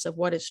balance of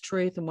what is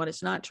truth and what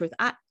is not truth.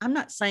 I'm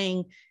not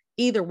saying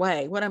either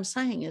way. What I'm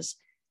saying is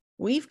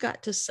we've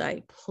got to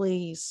say,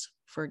 please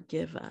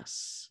forgive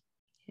us.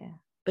 Yeah.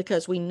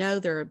 Because we know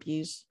they're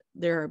abused.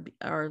 There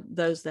are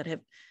those that have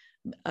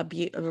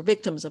abuse, or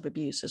victims of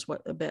abuse is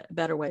what a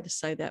better way to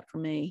say that for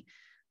me,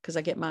 because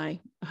I get my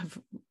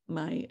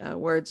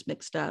words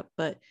mixed up.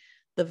 But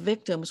the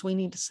victims, we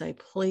need to say,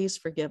 please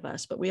forgive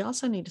us. But we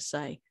also need to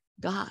say,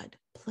 God,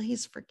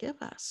 please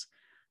forgive us.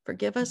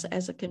 Forgive us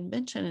as a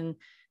convention, and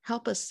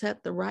help us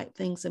set the right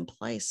things in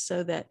place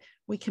so that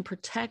we can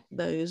protect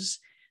those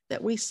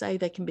that we say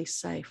they can be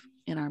safe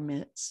in our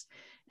midst,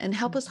 and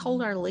help us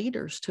hold our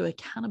leaders to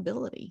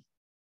accountability.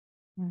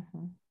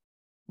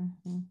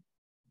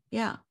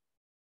 Yeah.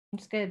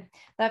 It's good.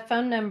 That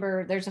phone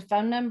number, there's a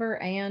phone number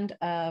and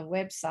a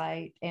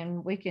website,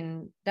 and we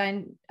can,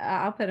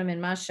 I'll put them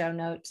in my show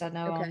notes. I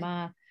know on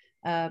my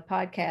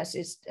podcast,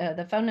 is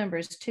the phone number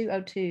is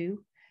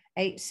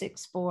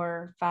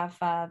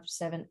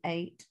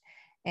 202-864-5578.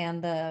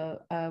 And the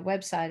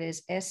website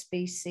is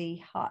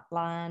SBC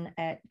hotline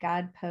at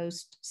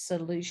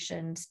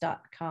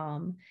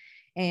guidepostsolutions.com.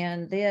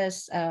 And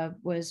this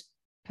was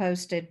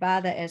posted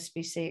by the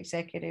SBC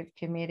Executive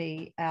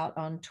Committee out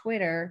on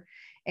Twitter,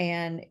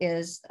 and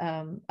is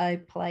a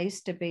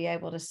place to be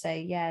able to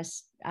say,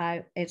 yes,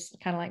 it's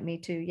kind of like Me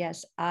Too.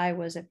 Yes, I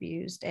was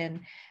abused, and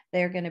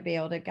they're going to be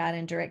able to guide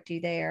and direct you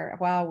there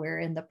while we're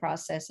in the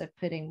process of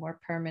putting more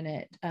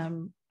permanent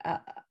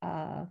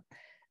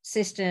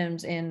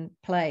systems in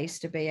place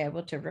to be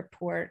able to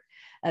report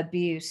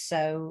abuse.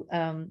 So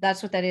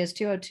that's what that is,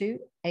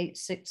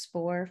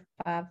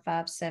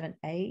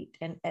 202-864-5578,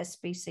 and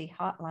SBC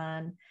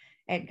hotline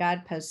at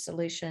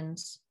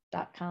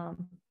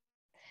guidepostsolutions.com.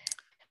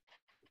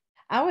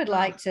 I would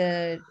like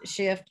to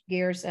shift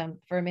gears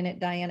for a minute,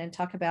 Diane, and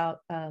talk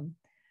about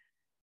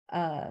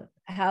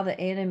how the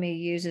enemy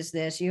uses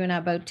this. You and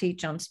I both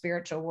teach on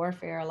spiritual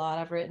warfare a lot.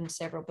 I've written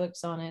several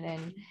books on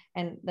it,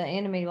 and the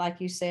enemy, like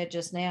you said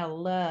just now,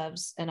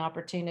 loves an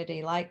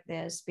opportunity like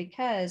this,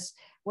 because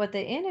what the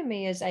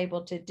enemy is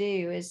able to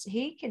do is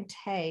he can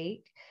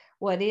take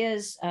what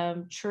is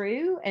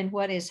true and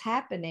what is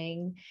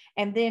happening,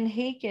 and then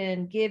he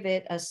can give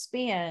it a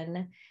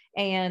spin,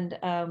 and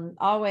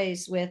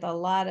always with a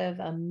lot of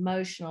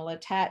emotional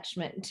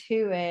attachment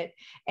to it,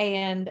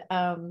 and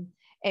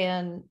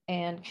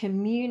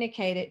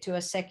communicate it to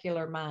a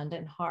secular mind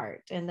and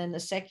heart. And then the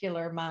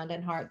secular mind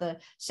and heart, the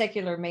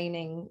secular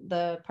meaning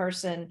the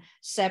person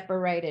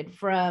separated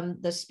from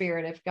the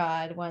Spirit of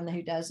God, one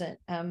who doesn't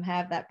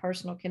have that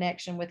personal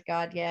connection with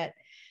God yet,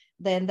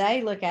 then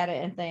they look at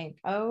it and think,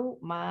 oh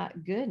my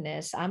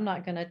goodness, I'm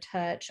not going to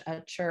touch a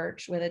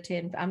church with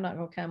I'm not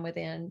going to come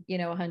within,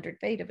 100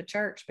 feet of a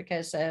church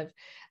because of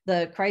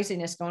the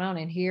craziness going on.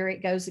 And here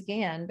it goes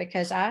again,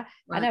 because I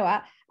know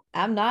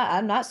I'm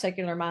not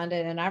secular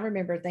minded. And I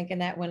remember thinking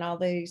that when all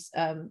these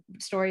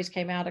stories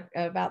came out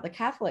about the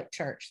Catholic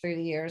Church through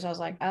the years, I was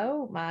like,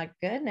 oh my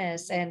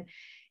goodness.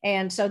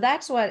 And so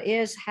that's what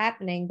is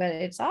happening, but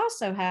it's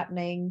also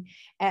happening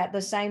at the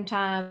same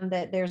time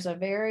that there's a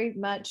very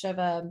much of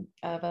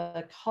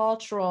a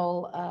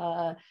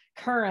cultural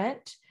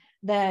current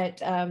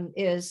that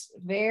is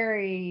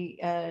very,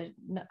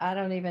 I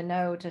don't even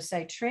know to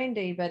say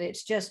trendy, but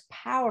it's just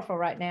powerful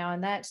right now.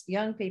 And that's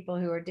young people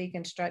who are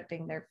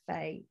deconstructing their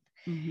faith.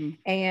 Mm-hmm.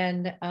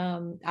 And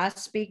I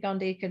speak on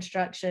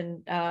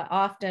deconstruction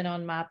often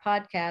on my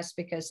podcast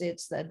because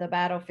it's the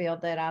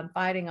battlefield that I'm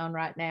fighting on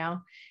right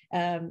now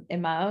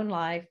in my own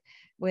life,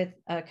 with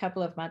a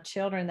couple of my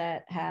children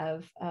that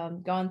have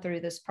gone through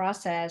this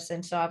process.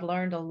 And so I've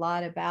learned a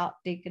lot about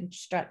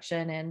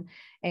deconstruction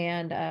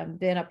and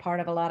been a part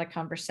of a lot of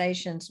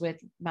conversations with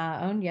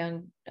my own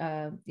young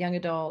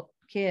adult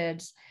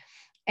kids.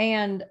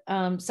 And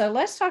so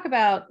let's talk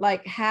about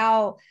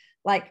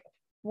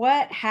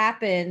what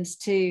happens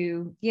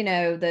to,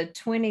 the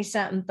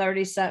 20-something,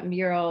 30-something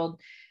year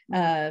old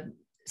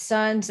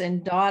sons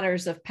and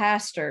daughters of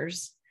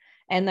pastors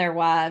and their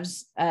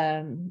wives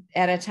at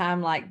a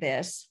time like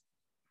this.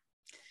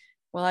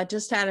 Well, I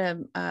just had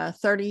a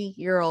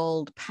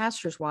 30-year-old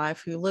pastor's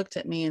wife who looked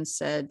at me and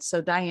said,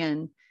 "So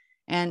Diane,"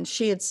 and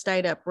she had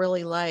stayed up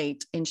really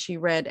late and she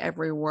read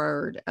every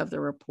word of the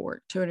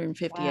report,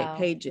 258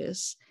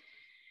 pages.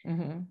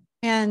 Mm-hmm.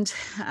 And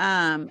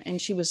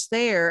she was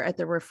there at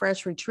the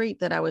Refresh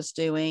retreat that I was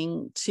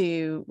doing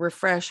to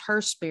refresh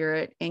her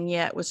spirit, and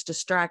yet was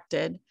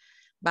distracted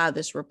by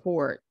this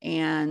report.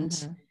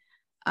 And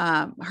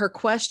her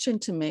question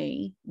to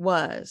me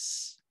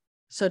was,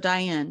 "So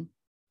Diane,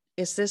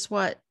 is this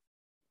what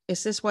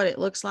it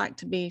looks like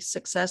to be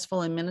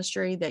successful in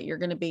ministry? That you're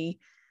going to be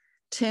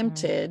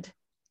tempted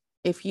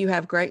if you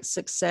have great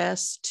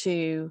success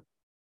to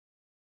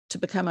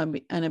become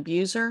an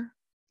abuser?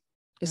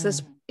 Is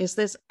this,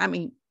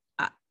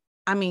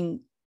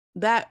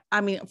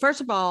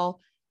 first of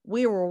all,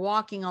 we were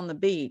walking on the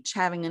beach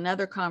having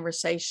another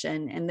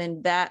conversation, and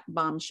then that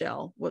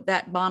bombshell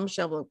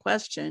of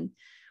question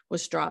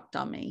was dropped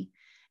on me.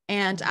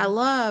 And I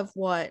love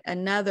what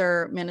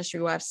another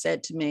ministry wife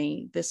said to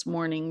me this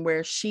morning,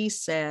 where she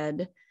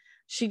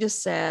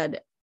just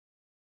said,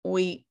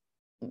 we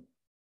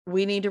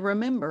need to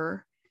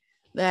remember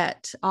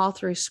that all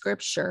through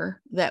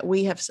scripture that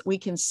we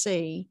can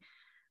see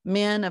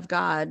men of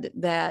God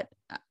that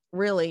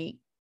really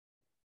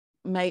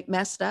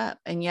messed up,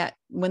 and yet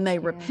when they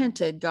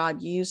repented,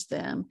 God used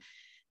them.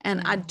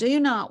 And I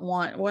do not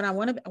want, what I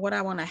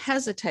want to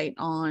hesitate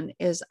on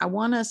is, I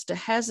want us to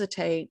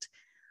hesitate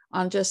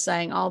on just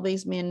saying all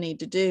these men need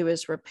to do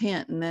is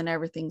repent and then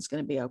everything's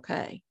going to be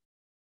okay.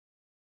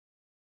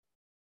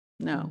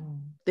 No,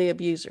 the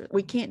abuser,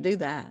 we can't do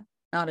that.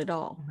 Not at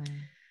all.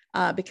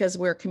 Because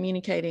we're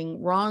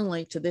communicating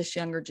wrongly to this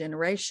younger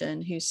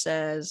generation who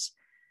says,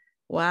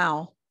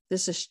 wow,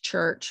 this is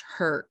church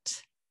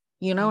hurt.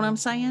 You know what I'm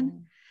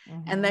saying?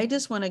 And they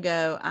just want to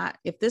go,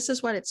 if this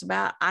is what it's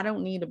about, I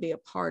don't need to be a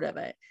part of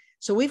it.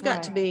 So we've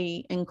got to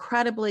be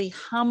incredibly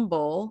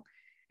humble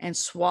and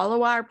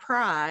swallow our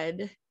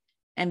pride,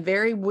 and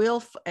very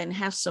and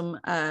have some,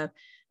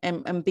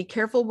 and be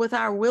careful with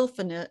our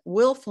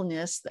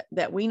willfulness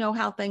that we know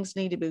how things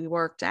need to be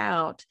worked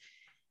out,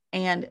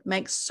 and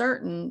make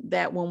certain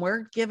that when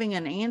we're giving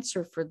an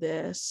answer for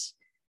this,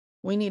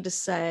 we need to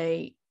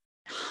say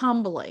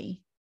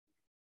humbly,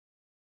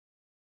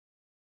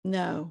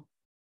 no,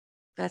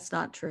 that's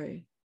not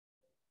true,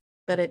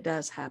 but it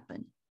does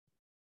happen.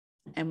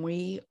 And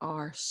we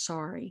are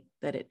sorry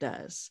that it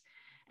does.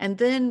 And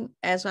then,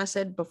 as I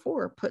said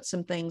before, put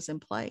some things in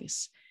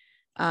place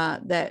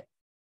that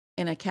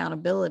in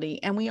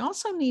accountability. And we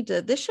also need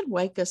to, this should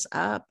wake us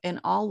up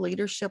in all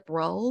leadership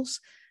roles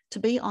to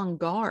be on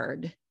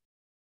guard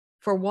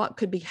for what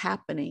could be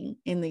happening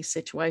in these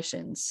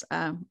situations.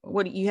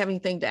 What do you have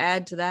anything to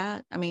add to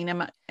that? I mean,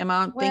 am I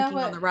thinking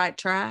on the right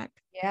track?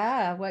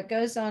 Yeah, what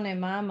goes on in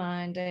my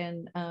mind,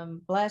 and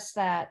bless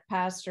that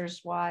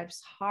pastor's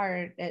wife's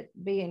heart at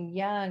being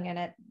young and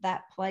at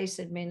that place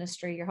in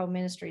ministry. Your whole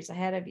ministry is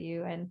ahead of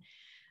you, and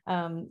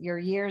your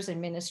years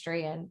in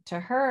ministry. And to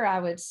her, I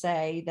would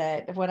say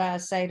that what I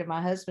say to my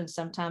husband,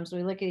 sometimes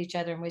we look at each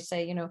other and we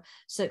say,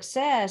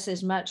 success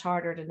is much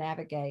harder to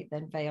navigate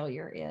than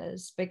failure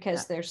is,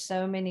 because there's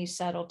so many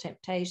subtle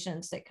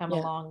temptations that come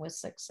along with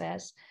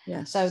success.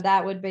 Yes. So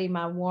that would be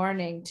my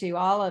warning to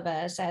all of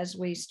us as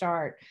we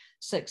start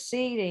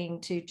succeeding,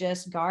 to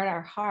just guard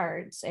our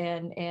hearts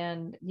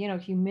and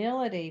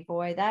humility.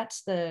 Boy,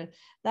 that's the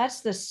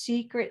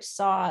secret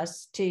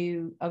sauce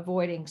to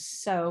avoiding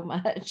so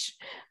much.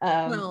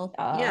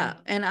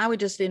 And I would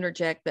just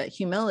interject that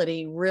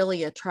humility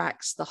really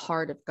attracts the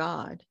heart of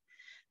God.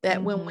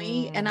 That when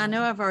we, and I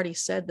know I've already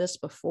said this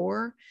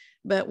before,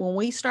 but when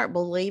we start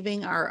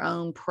believing our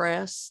own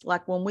press,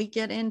 like when we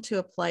get into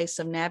a place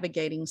of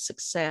navigating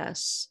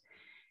success,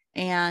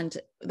 and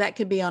that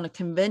could be on a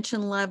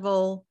convention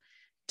level,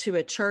 to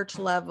a church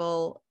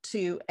level,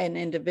 to an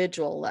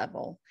individual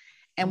level.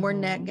 And we're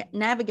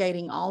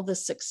navigating all the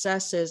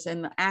successes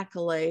and the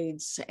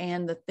accolades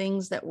and the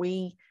things that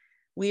we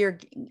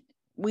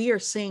are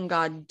seeing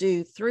God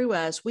do through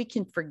us. We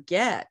can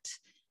forget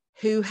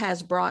who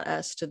has brought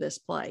us to this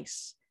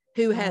place,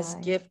 who has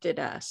gifted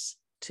us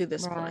to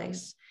this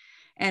place.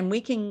 And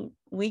we can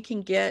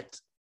get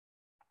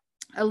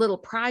a little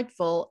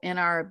prideful in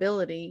our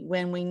ability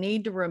when we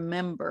need to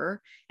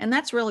remember. And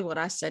that's really what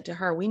I said to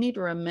her. We need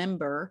to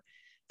remember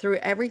through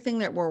everything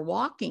that we're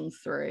walking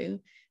through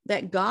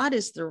that God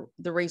is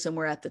the reason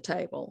we're at the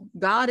table.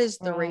 God is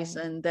the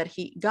reason that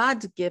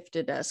God's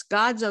gifted us.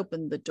 God's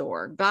opened the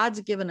door.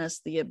 God's given us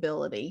the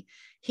ability.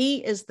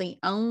 He is the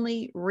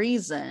only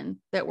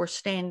reason that we're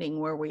standing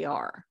where we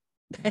are.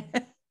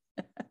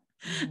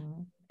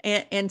 Mm-hmm.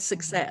 And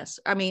success.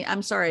 I mean,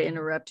 I'm sorry I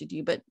interrupted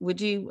you, but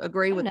would you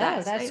agree with that?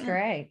 No, that's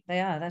great.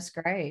 Yeah, that's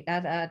great.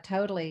 I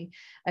totally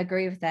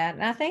agree with that.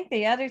 And I think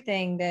the other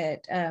thing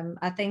that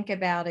I think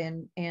about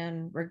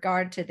in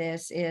regard to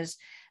this is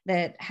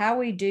that how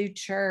we do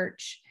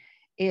church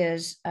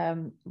is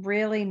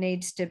really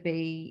needs to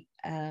be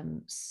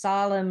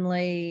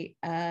solemnly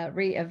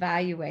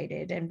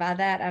reevaluated. And by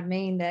that, I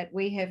mean that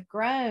we have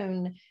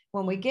grown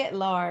when we get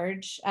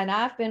large. And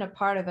I've been a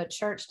part of a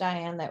church,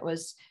 Diane, that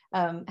was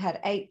had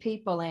 8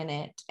 people in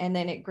it. And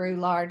then it grew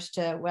large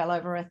to well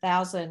over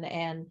 1,000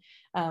 and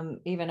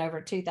even over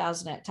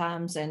 2,000 at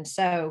times. And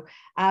so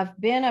I've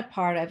been a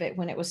part of it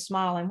when it was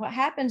small. And what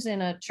happens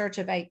in a church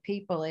of 8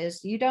 people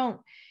is you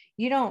don't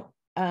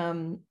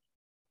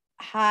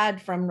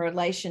hide from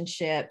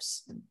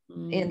relationships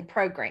in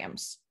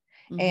programs.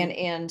 And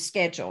in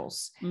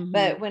schedules.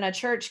 But when a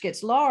church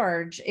gets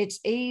large,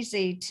 it's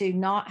easy to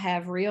not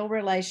have real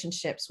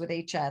relationships with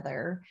each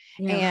other.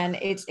 And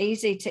it's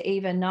easy to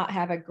even not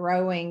have a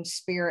growing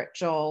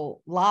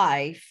spiritual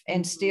life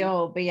and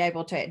still be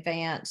able to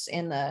advance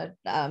in the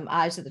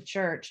eyes of the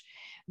church,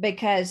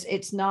 because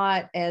it's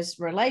not as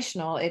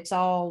relational. It's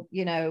all,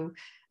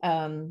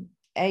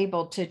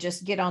 able to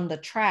just get on the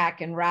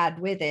track and ride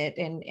with it,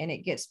 and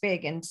it gets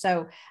big. And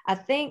so I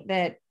think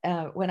that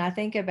when I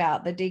think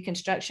about the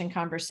deconstruction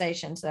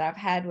conversations that I've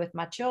had with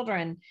my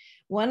children,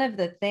 one of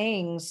the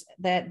things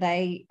that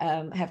they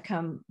have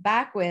come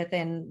back with,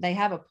 and they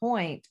have a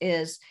point,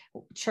 is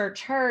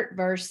church hurt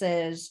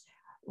versus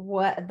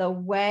what the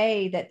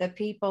way that the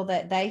people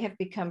that they have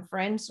become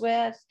friends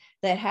with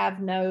that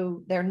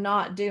they're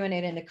not doing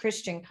it in the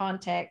Christian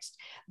context,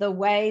 the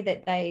way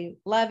that they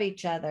love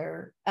each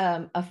other,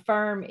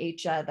 affirm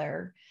each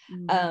other,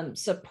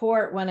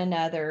 support one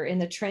another in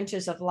the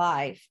trenches of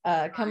life,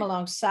 come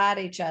alongside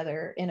each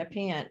other in a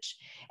pinch.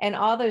 And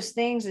all those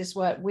things is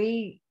what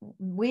we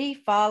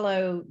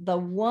follow the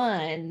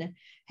one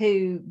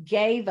who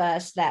gave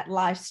us that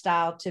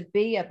lifestyle to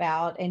be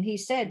about. And he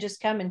said,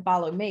 just come and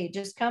follow me,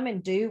 just come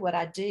and do what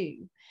I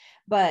do.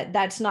 But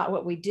that's not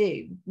what we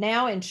do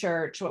now in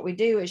church. What we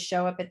do is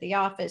show up at the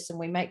office and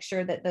we make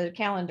sure that the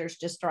calendar's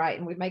just right.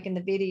 And we're making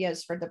the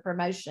videos for the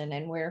promotion,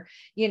 and we're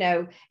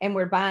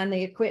buying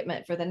the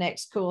equipment for the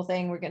next cool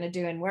thing we're going to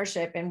do in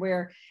worship.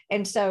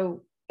 And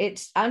so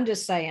I'm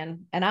just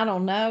saying, and I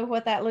don't know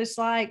what that looks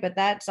like, but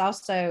that's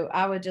also,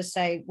 I would just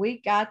say,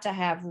 we got to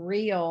have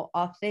real,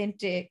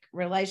 authentic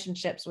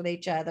relationships with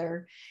each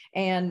other.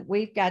 And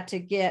we've got to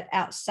get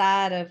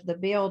outside of the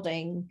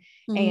building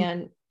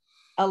and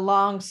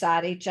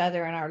alongside each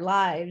other in our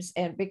lives.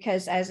 And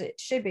because as it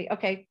should be,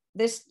 okay,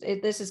 this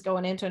is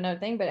going into another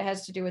thing, but it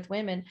has to do with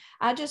women.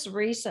 I just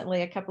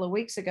recently, a couple of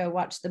weeks ago,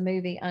 watched the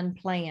movie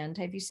Unplanned.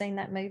 Have you seen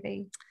that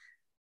movie?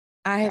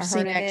 I have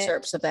seen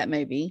excerpts of that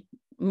movie.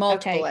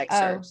 Multiple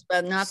excerpts,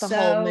 but not the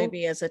whole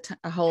movie as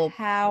a whole.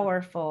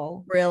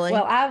 Powerful. Really?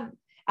 Well,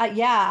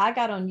 I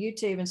got on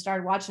YouTube and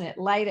started watching it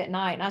late at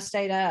night, and I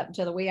stayed up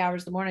until the wee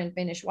hours of the morning and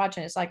finished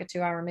watching it. It's like a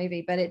 2-hour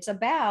movie, but it's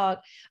about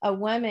a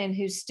woman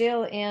who's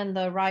still in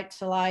the right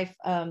to life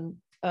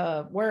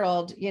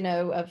world,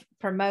 of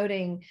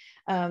promoting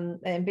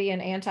and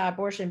being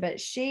anti-abortion, but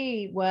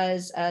she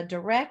was a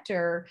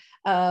director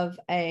of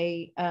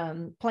a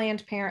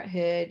Planned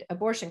Parenthood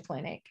abortion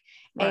clinic.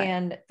 Right.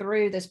 And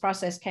through this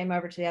process came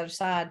over to the other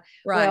side.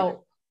 Right.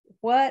 Well,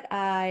 what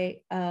I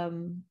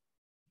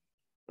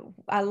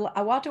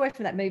walked away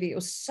from that movie. It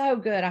was so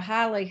good. I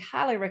highly,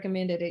 highly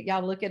recommended it.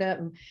 Y'all look it up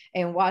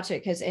and watch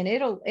it, and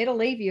it'll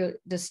leave you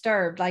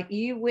disturbed. Like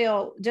you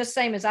will, just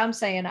same as I'm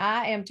saying,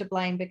 I am to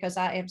blame because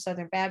I am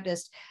Southern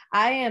Baptist.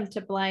 I am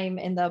to blame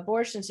in the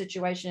abortion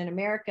situation in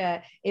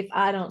America if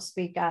I don't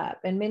speak up.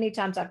 And many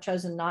times I've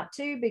chosen not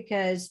to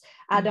because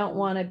I don't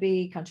want to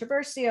be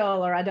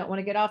controversial or I don't want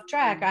to get off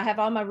track. I have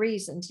all my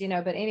reasons,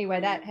 but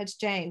anyway, that has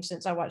changed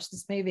since I watched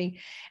this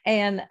movie.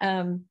 And,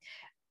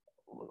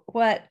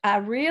 what I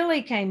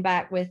really came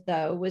back with,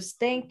 though, was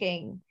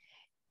thinking,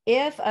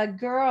 if a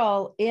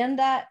girl in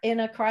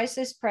a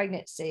crisis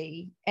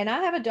pregnancy, and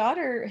I have a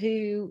daughter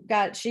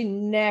she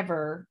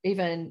never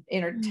even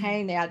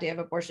entertained the idea of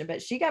abortion,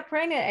 but she got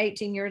pregnant at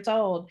 18 years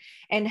old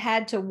and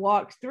had to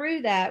walk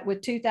through that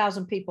with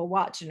 2,000 people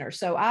watching her.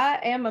 So I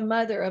am a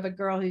mother of a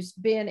girl who's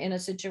been in a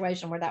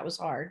situation where that was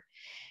hard.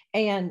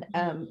 And,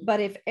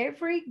 but if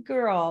every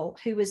girl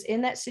who was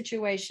in that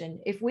situation,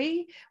 if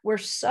we were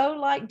so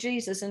like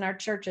Jesus in our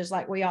churches,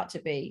 like we ought to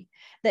be,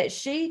 that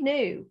she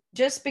knew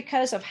just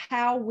because of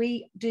how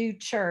we do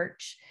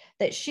church,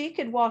 that she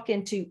could walk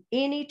into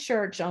any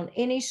church on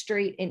any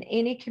street in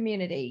any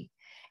community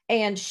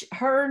and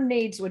her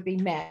needs would be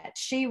met.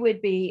 She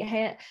would be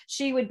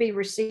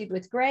received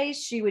with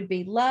grace. She would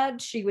be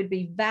loved. She would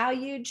be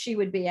valued. She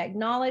would be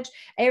acknowledged.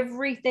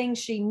 Everything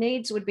she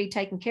needs would be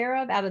taken care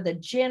of out of the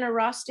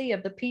generosity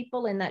of the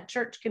people in that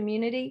church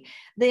community.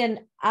 Then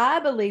I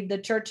believe the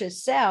church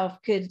itself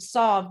could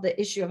solve the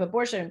issue of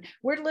abortion.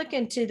 We're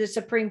looking to the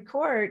Supreme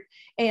Court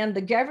and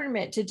the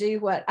government to do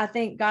what I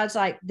think God's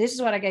like, this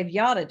is what I gave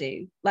y'all to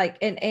do. Like,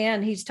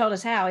 and he's told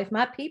us how, if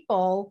my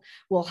people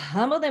will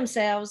humble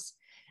themselves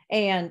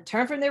and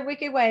turn from their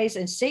wicked ways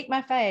and seek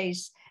my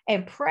face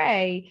and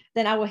pray,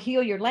 then I will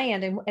heal your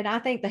land. And I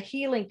think the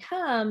healing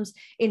comes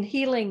in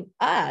healing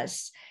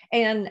us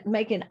and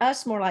making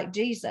us more like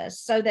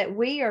Jesus, so that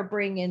we are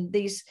bringing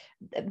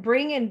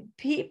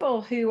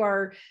people who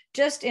are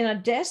just in a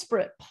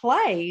desperate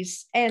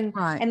place and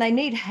they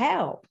need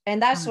help.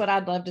 And that's what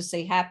I'd love to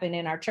see happen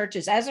in our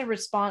churches as a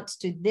response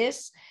to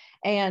this,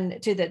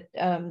 and to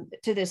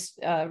this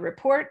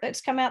report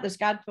that's come out, this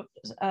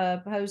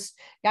Guidepost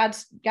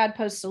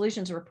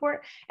Solutions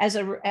report, as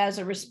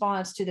a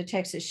response to the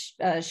Texas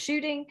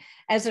shooting,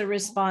 as a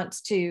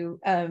response to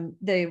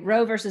the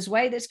Roe versus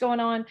Wade that's going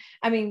on.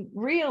 I mean,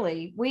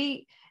 really,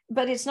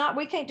 but it's not,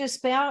 we can't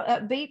just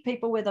beat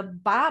people with a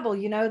Bible,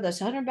 the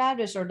Southern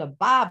Baptists are the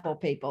Bible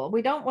people.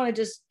 We don't want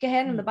to just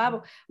hand them the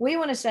Bible. We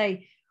want to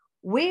say,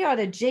 we are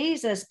the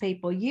Jesus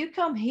people. You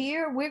come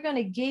here, we're going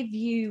to give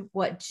you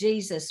what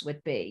Jesus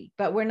would be,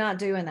 but we're not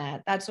doing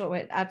that. That's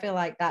what I feel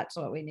like that's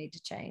what we need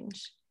to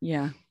change.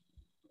 Yeah.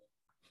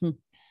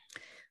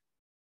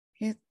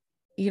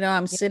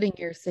 I'm sitting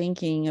here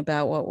thinking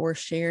about what we're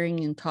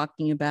sharing and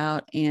talking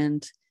about,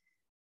 and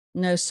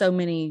know so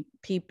many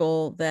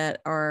people that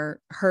are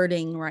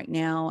hurting right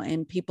now,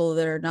 and people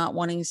that are not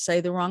wanting to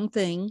say the wrong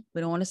thing.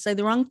 We don't want to say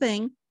the wrong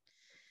thing.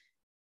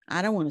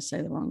 I don't want to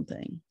say the wrong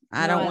thing.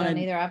 I don't want to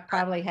either. I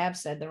probably have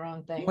said the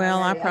wrong thing.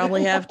 Well, I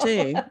probably have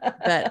too,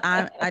 but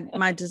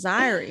my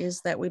desire is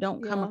that we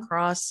don't come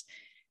across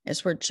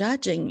as we're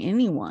judging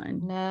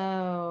anyone.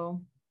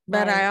 No.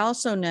 But I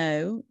also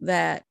know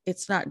that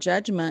it's not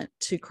judgment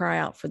to cry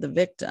out for the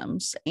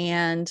victims.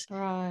 And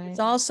it's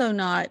also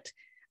not,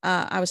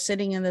 I was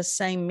sitting in the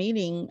same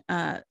meeting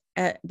that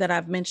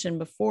I've mentioned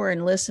before,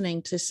 and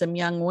listening to some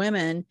young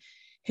women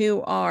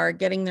who are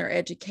getting their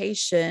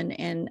education.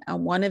 And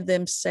one of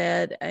them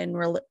said, in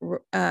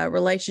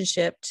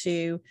relationship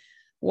to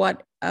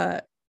what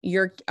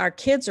our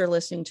kids are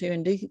listening to,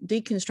 and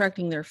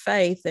deconstructing their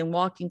faith and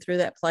walking through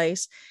that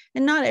place.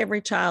 And not every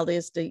child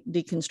is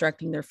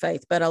deconstructing their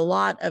faith, but a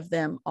lot of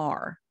them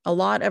are. A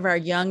lot of our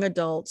young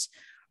adults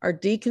are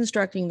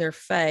deconstructing their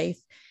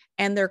faith,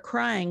 and they're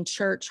crying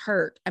church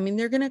hurt. I mean,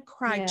 they're going to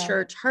cry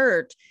church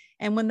hurt.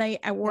 And when they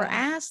were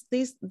asked,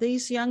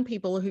 these young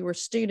people who were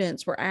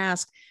students were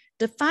asked,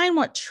 define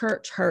what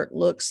church hurt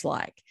looks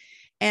like.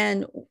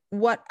 And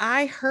what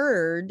I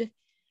heard,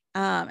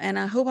 and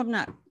I hope I'm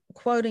not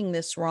quoting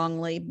this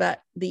wrongly, but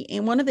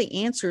one of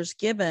the answers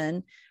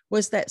given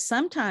was that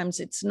sometimes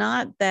it's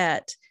not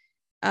that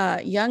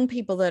young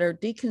people that are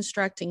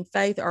deconstructing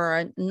faith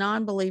are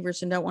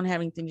non-believers and don't want to have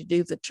anything to do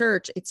with the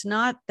church. It's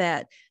not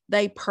that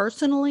they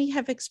personally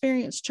have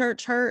experienced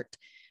church hurt,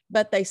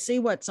 but they see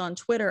what's on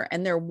Twitter,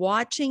 and they're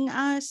watching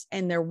us,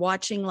 and they're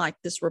watching like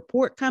this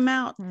report come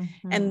out,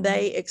 and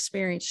they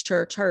experience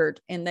church hurt,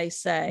 and they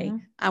say,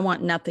 I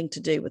want nothing to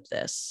do with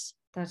this.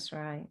 That's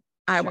right.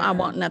 I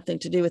want nothing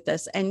to do with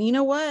this. And you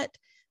know what?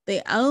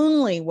 The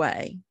only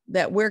way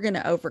that we're going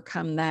to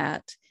overcome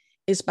that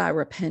is by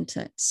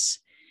repentance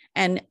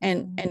and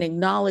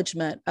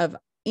acknowledgement of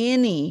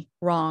any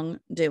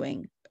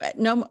wrongdoing,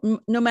 no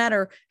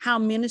matter how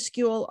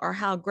minuscule or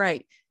how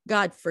great.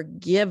 God,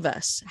 forgive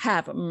us,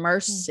 have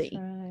mercy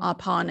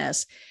upon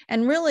us.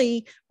 And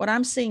really what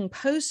I'm seeing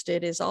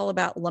posted is all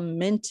about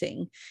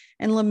lamenting,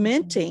 and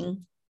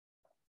lamenting.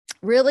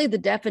 Really, the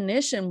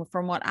definition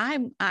from what I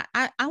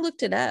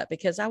looked it up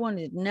because I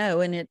wanted to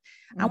know, and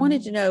I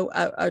wanted to know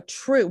a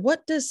true,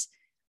 what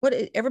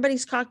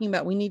everybody's talking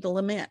about. We need to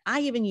lament.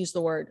 I even use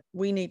the word,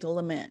 we need to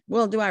lament.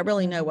 Well, do I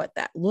really know what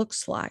that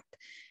looks like?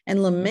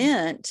 And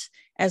lament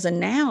as a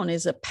noun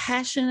is a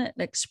passionate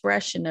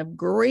expression of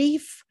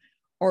grief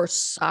or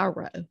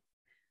sorrow.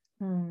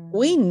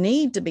 We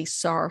need to be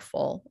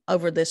sorrowful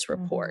over this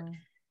report.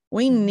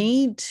 We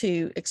need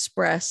to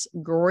express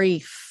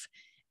grief,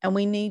 and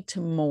we need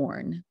to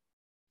mourn.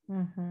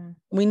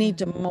 We need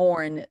to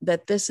mourn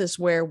that this is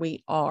where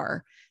we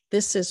are.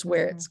 This is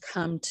where it's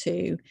come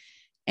to,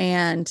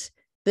 and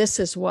this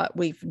is what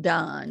we've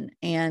done.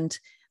 And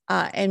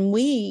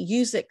we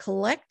use it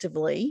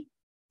collectively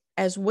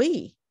as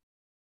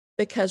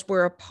because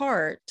we're a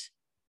part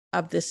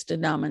of this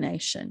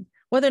denomination.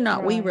 Whether or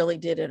not we really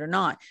did it or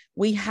not,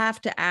 we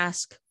have to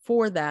ask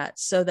for that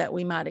so that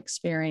we might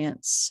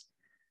experience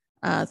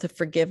the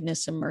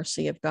forgiveness and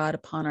mercy of God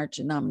upon our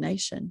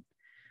denomination.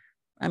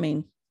 I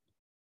mean,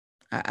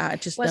 I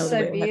just know what's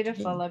so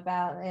beautiful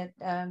about it.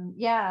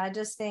 I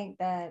just think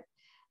that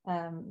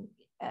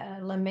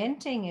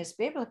lamenting is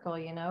biblical.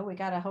 We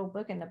got a whole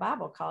book in the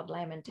Bible called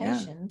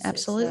Lamentations. Yeah,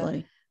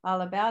 absolutely.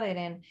 all about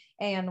it.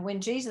 And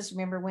when Jesus,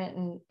 remember,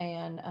 went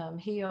and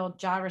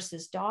healed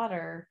Jairus's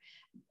daughter,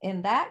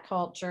 in that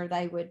culture,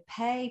 they would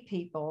pay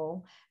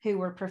people who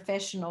were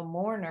professional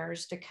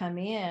mourners to come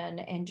in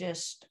and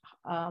just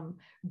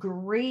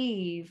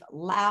grieve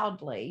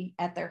loudly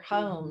at their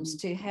homes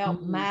to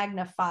help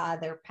magnify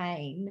their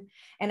pain.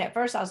 And at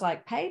first I was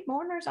like, paid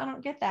mourners? I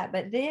don't get that.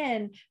 But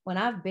then when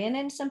I've been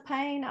in some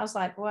pain, I was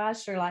like, well, I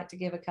sure like to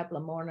give a couple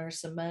of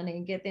mourners some money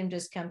and get them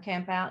just come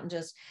camp out and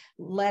just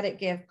let it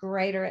give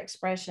greater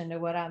expression to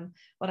what I'm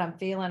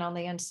feeling on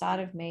the inside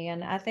of me.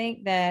 And I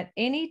think that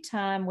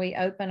anytime we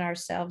open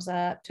ourselves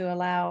up to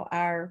allow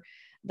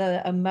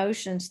the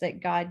emotions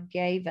that God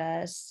gave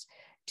us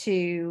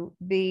to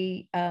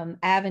be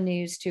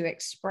avenues to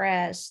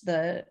express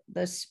the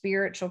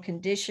spiritual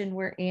condition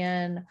we're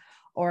in,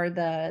 or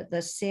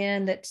the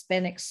sin that's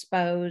been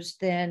exposed,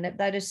 then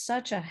that is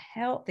such a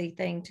healthy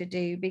thing to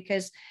do.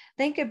 Because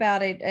think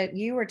about it,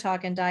 you were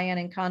talking, Diane,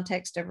 in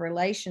context of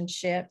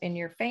relationship in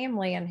your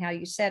family, and how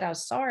you said, I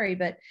was sorry,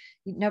 but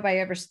nobody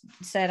ever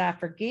said, I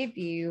forgive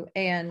you.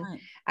 And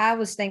right. I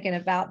was thinking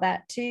about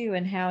that too,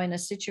 and how in a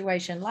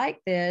situation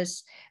like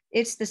this,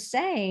 it's the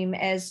same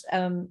as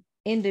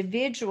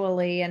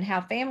individually, and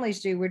how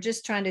families do. We're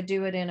just trying to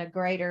do it in a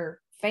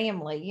greater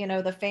family. You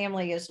know, the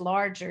family is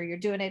larger. You're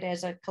doing it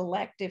as a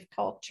collective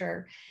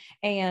culture.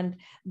 And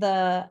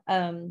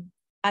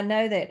I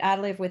know that I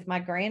live with my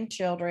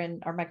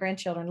grandchildren, or my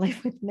grandchildren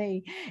live with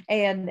me,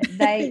 and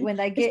when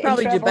they get it's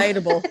probably in trouble,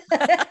 debatable.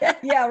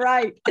 Yeah,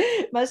 right.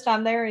 Most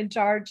time they're in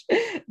charge.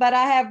 But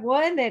I have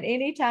one that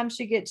anytime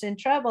she gets in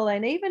trouble,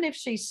 and even if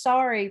she's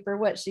sorry for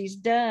what she's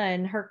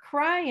done, her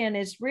crying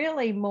is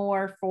really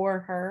more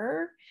for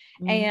her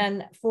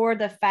and for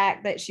the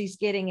fact that she's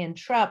getting in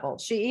trouble.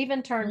 She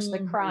even turns the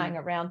crying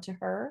around to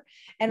her.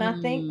 And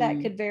I think that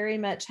could very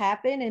much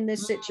happen in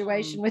this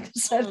situation with the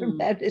Southern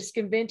Baptist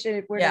Convention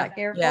if we're not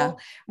careful. Yeah.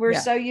 We're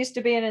so used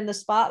to being in the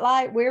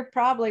spotlight. We're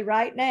probably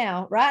right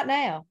now,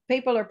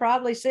 people are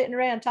probably sitting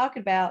around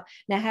talking about,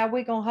 now, how are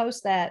we going to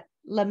host that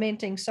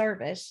lamenting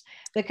service,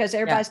 because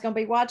everybody's going to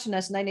be watching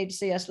us and they need to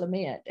see us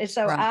lament. And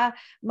so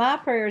my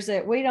prayer is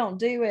that we don't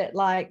do it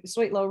like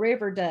Sweet Little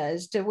River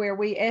does, to where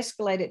we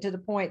escalate it to the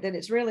point that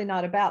it's really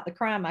not about the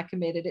crime I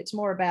committed. It's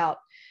more about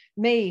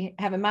me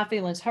having my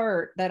feelings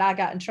hurt that I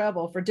got in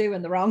trouble for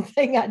doing the wrong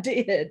thing I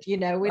did. You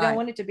know, we don't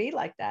want it to be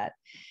like that.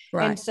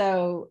 Right. And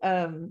so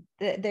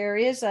there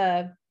is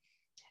and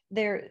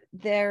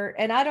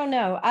I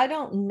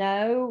don't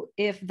know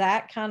if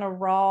that kind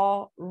of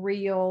raw,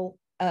 real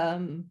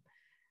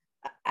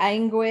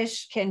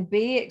anguish can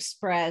be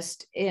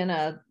expressed in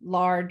a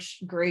large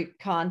group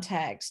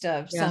context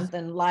of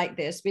something like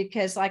this,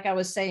 because like I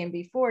was saying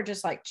before,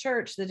 just like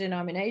church, the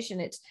denomination,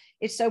 it's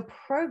so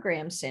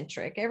program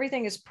centric.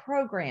 Everything is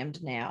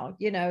programmed now,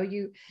 you know,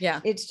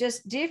 it's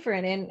just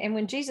different. And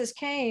when Jesus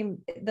came,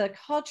 the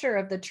culture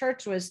of the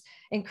church was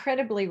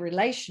incredibly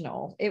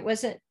relational. It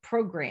wasn't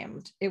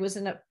programmed. It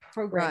wasn't a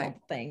programmable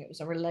thing. It was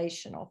a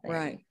relational thing.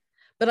 Right.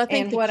 But I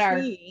think go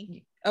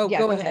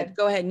ahead.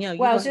 Go ahead.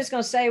 I was just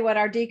going to say what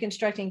our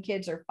deconstructing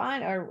kids are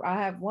finding, or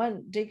I have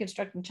one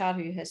deconstructing child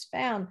who has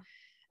found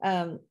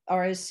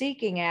or is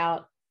seeking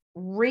out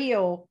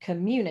real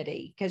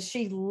community, because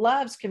she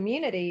loves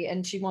community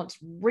and she wants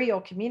real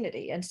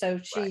community. And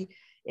so she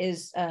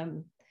is,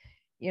 and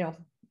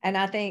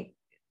I think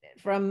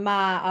from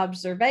my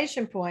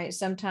observation point,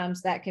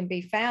 sometimes that can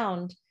be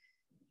found.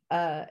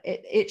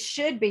 It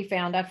should be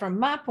found. From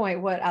my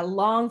point, what I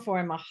long for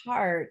in my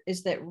heart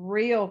is that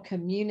real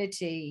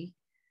community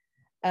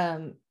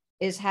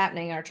is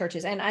happening in our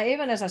churches. And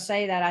even as I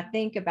say that, I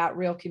think about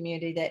real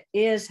community that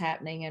is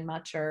happening in my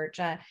church.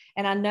 And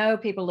I know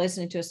people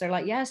listening to us, they're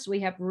like, yes, we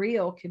have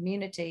real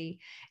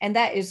community, and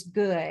that is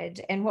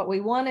good. And what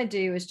we want to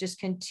do is just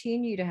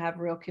continue to have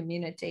real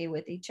community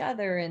with each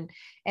other.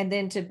 And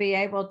then to be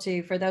able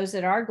to, for those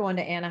that are going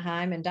to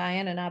Anaheim, and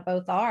Diane and I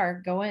both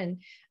are going,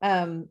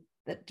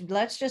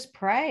 let's just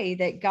pray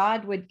that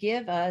God would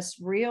give us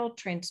real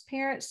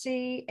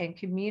transparency and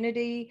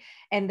community,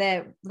 and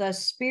that the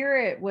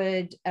Spirit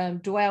would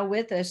dwell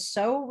with us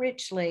so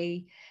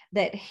richly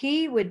that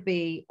He would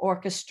be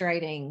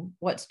orchestrating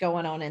what's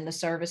going on in the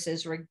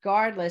services,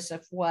 regardless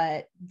of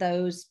what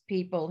those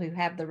people who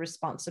have the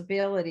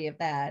responsibility of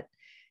that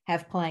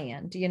have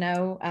planned,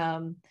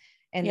 and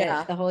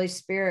that the Holy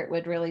Spirit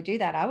would really do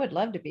that. I would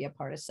love to be a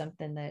part of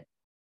something that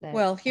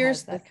well,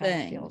 here's the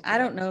thing. I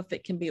don't know if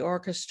it can be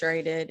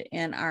orchestrated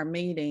in our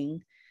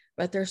meeting,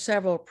 but there's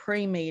several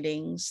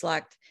pre-meetings,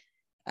 like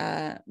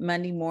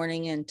Monday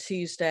morning and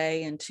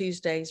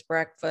Tuesday's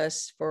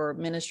breakfast for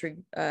ministry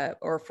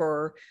or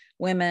for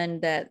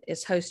women that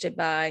is hosted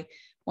by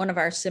one of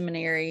our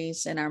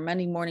seminaries, and our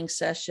Monday morning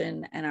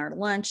session and our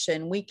lunch.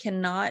 And we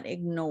cannot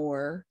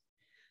ignore,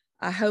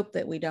 I hope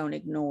that we don't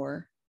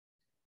ignore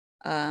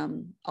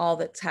all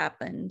that's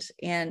happened.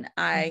 And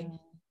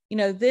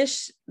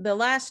the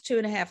last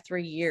 2.5,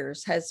 3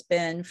 years has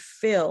been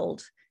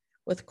filled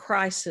with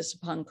crisis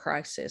upon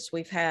crisis.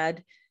 We've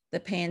had the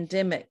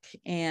pandemic,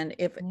 and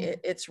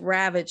it's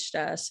ravaged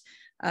us.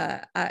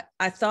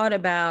 I thought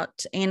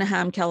about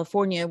Anaheim,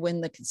 California,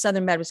 when the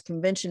Southern Baptist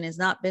Convention has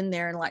not been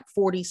there in like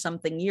 40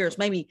 something years,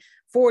 maybe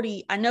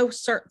 40. I know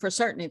for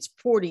certain it's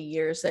 40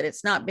 years that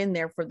it's not been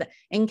there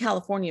in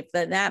California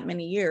for that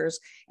many years.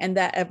 And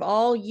that of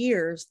all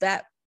years,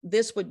 that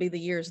this would be the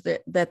years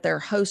that they're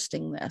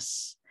hosting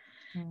this.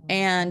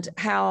 And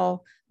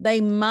how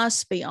they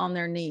must be on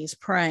their knees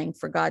praying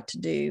for God to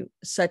do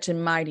such a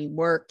mighty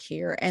work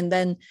here. And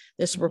then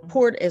this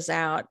report is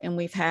out, and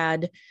we've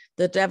had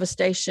the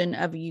devastation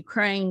of a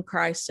Ukraine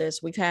crisis.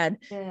 We've had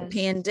the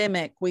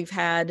pandemic. We've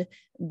had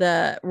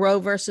the Roe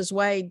versus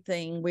Wade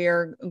thing.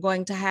 We're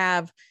going to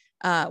have,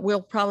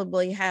 we'll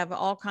probably have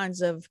all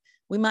kinds of,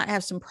 we might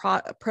have some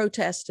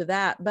protests to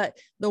that, but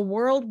the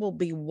world will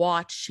be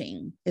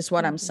watching is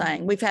what I'm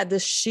saying. We've had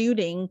this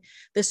shooting,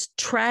 this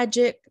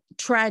tragic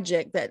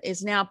that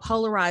is now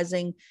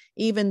polarizing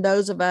even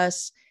those of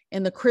us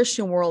in the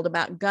Christian world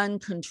about gun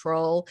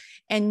control.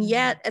 And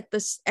yet at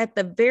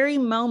the very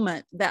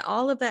moment that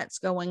all of that's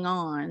going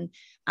on,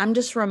 I'm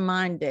just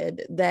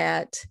reminded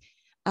that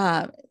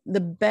the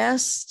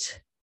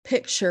best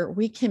picture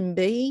we can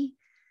be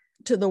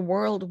to the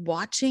world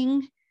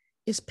watching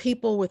is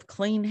people with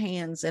clean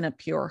hands and a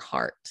pure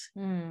heart.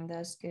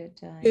 That's good.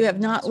 Who have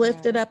not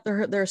lifted up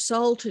their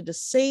soul to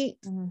deceit.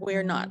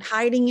 We're not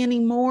hiding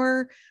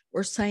anymore.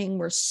 We're saying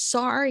we're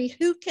sorry.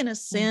 Who can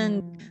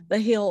ascend the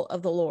hill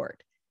of the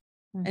Lord?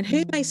 And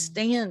who may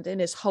stand in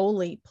his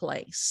holy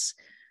place?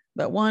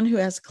 But one who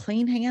has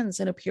clean hands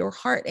and a pure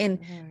heart. And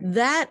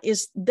that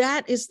is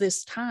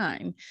this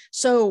time.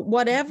 So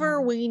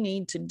whatever we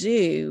need to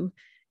do,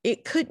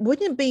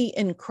 wouldn't it be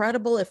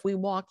incredible if we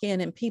walk in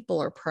and people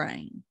are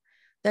praying?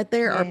 That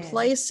there are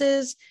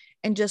places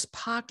and just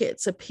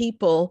pockets of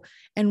people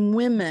and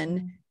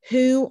women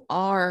who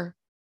are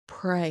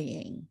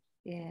praying.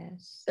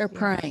 Yes. They're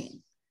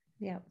praying.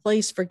 Yeah.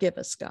 Please forgive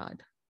us,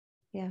 God.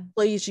 Yeah.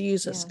 Please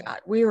use us, God.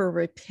 We are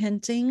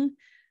repenting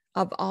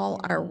of all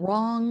our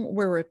wrong.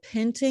 We're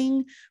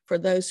repenting for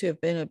those who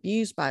have been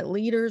abused by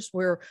leaders.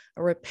 We're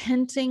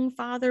repenting,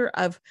 Father,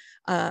 of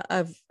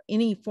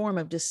any form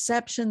of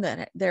deception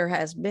that there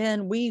has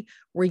been. We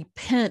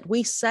repent.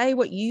 We say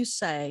what you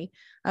say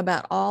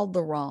about all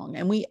the wrong,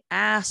 and we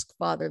ask,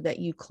 Father, that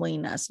you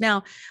clean us.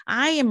 Now,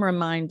 I am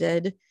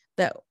reminded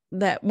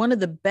that one of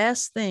the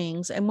best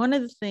things, and one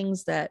of the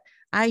things that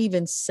I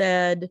even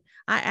said,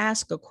 I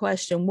ask a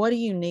question, what do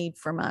you need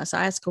from us?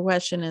 I ask a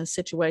question in a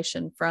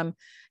situation from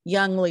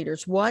young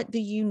leaders, what do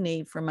you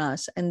need from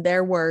us? And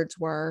their words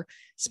were,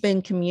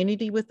 spend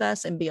community with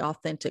us and be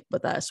authentic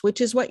with us, which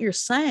is what you're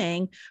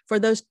saying for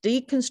those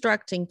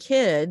deconstructing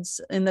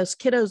kids and those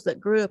kiddos that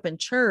grew up in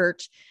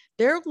church.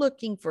 They're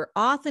looking for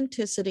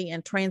authenticity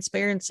and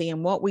transparency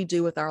in what we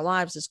do with our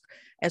lives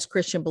as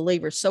Christian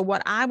believers. So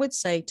what I would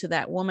say to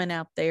that woman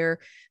out there,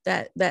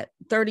 that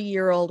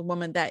 30-year-old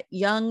woman, that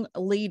young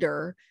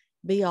leader,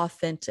 be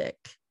authentic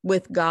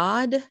with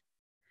God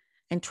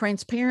and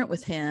transparent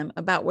with him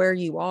about where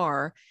you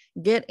are.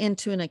 Get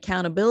into an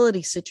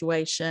accountability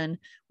situation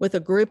with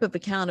a group of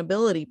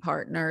accountability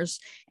partners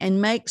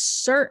and make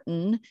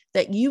certain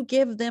that you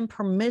give them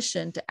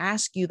permission to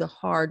ask you the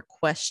hard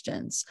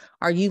questions.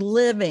 Are you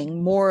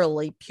living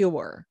morally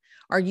pure?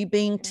 Are you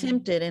being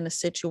tempted in a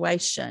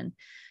situation?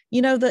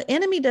 You know, the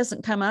enemy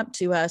doesn't come up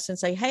to us and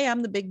say, hey,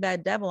 I'm the big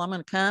bad devil. I'm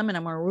going to come and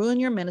I'm going to ruin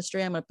your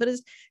ministry. I'm going to put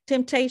his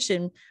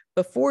temptation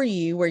before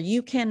you where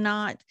you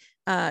can't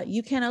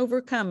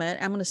overcome it.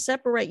 I'm going to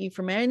separate you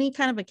from any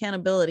kind of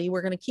accountability.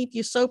 We're going to keep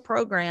you so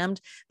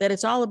programmed that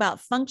it's all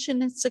about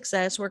function and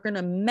success. We're going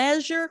to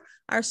measure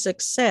our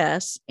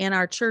success in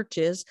our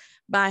churches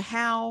by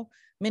how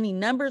many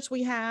numbers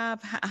we have,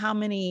 how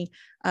many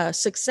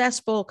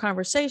successful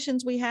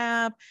conversations we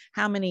have,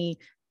 how many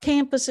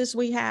campuses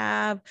we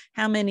have,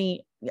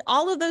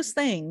 all of those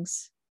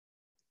things,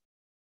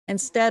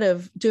 instead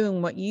of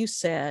doing what you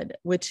said,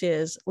 which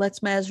is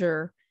let's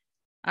measure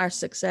our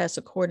success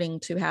according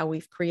to how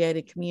we've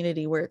created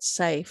community where it's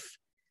safe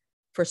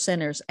for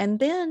sinners, and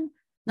then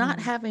not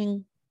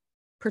having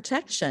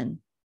protection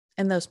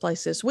in those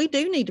places. We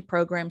do need to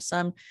program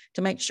some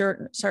to make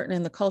sure certain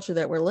in the culture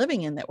that we're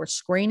living in, that we're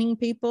screening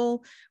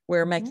people.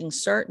 We're making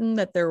certain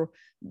that there's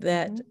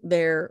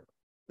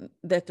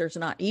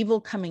not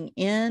evil coming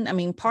in. I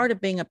mean, part of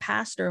being a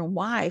pastor and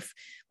wife,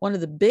 one of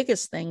the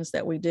biggest things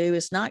that we do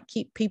is not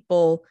keep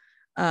people,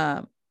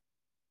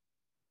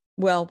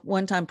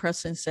 one time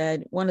Preston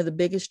said, one of the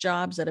biggest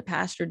jobs that a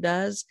pastor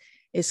does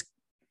is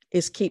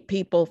keep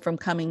people from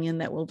coming in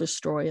that will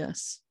destroy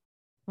us.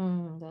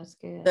 That's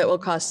good. That will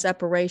cause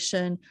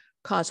separation,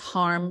 cause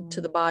harm to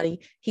the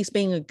body. He's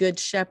being a good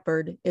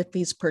shepherd if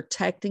he's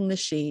protecting the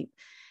sheep.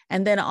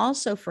 And then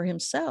also for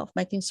himself,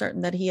 making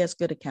certain that he has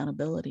good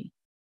accountability.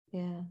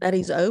 Yeah. That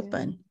he's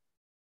open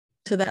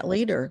to that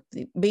leader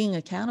being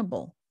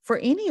accountable for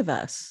any of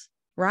us,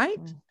 right?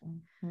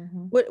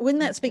 Wouldn't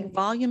that speak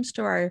volumes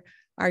to our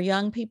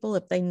young people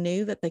if they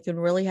knew that they could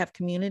really have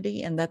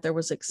community and that there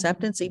was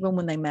acceptance even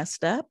when they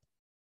messed up?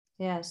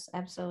 Yes,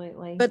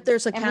 absolutely. But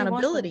there's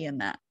accountability in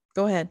that.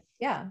 Go ahead.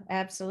 Yeah,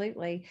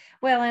 absolutely.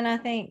 Well, and I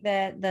think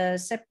that the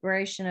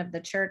separation of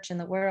the church and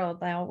the world,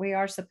 now we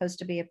are supposed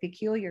to be a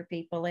peculiar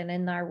people. And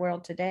in our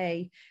world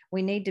today,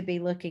 we need to be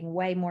looking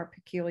way more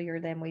peculiar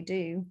than we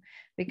do,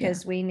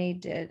 because we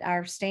need to,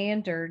 our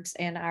standards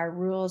and our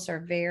rules are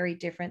very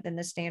different than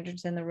the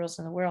standards and the rules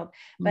in the world.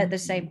 But at the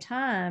same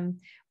time,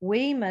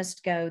 we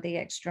must go the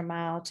extra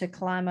mile to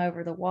climb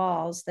over the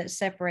walls that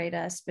separate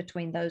us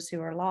between those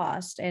who are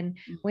lost. And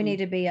we need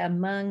to be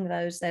among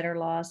those that are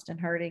lost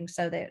and hurting,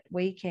 so that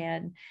we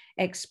can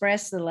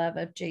express the love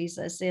of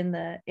Jesus in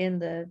the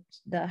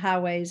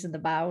highways and the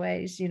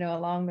byways,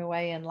 along the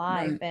way in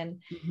life. Right.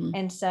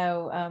 And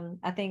so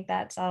I think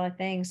that's all a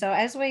thing. So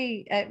as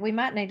we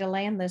might need to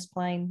land this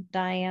plane,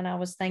 Diane. I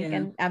was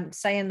thinking, I'm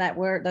saying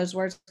those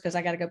words because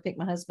I got to go pick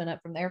my husband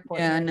up from the airport.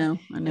 Yeah, I know.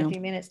 In a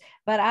few minutes.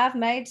 But I've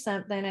made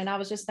something, and I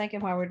was just thinking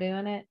while we're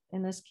doing it,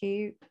 and this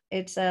cute.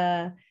 It's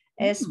a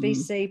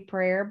SBC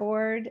prayer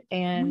board,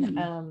 and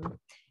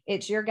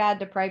it's your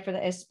guide to pray for the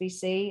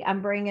SBC.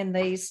 I'm bringing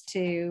these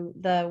to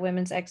the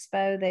Women's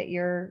Expo that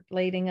you're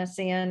leading us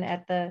in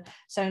at the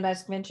Southern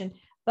Baptist Convention,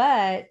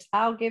 but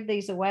I'll give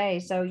these away.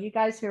 So you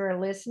guys who are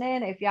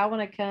listening, if y'all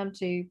want to come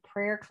to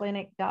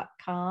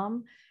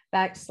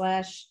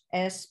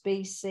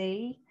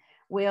prayerclinic.com/SBC,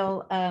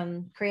 we'll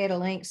create a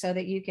link so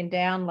that you can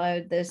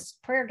download this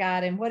prayer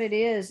guide. And what it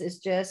is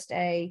just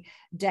a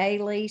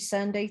daily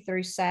Sunday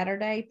through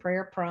Saturday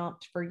prayer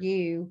prompt for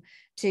you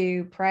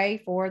to pray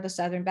for the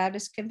Southern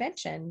Baptist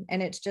Convention.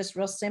 And it's just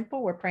real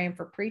simple. We're praying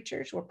for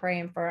preachers. We're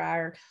praying for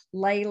our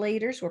lay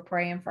leaders. We're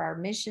praying for our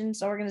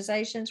missions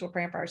organizations. We're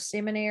praying for our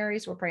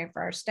seminaries. We're praying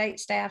for our state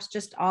staffs,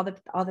 just all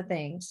the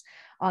things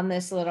on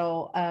this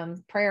little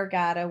prayer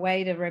guide, a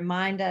way to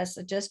remind us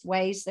of just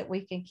ways that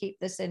we can keep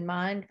this in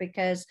mind,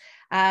 because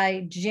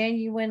I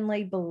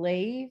genuinely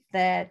believe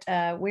that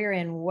we're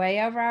in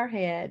way over our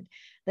head.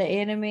 The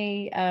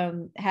enemy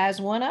has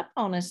one up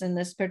on us in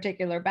this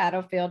particular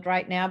battlefield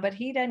right now, but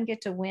he doesn't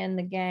get to win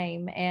the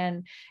game.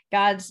 And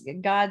God's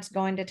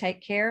going to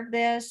take care of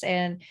this,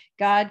 and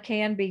God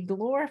can be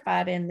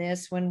glorified in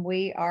this when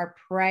we are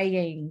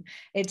praying.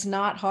 It's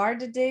not hard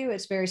to do.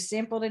 It's very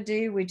simple to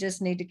do. We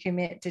just need to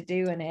commit to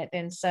doing it.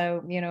 And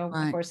so,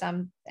 Of course,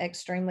 I'm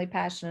extremely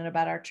passionate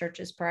about our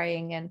churches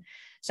praying. And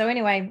so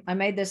anyway, I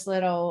made this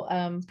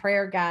little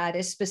prayer guide.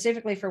 It's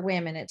specifically for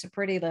women. It's a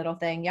pretty little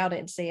thing. Y'all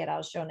didn't see it. I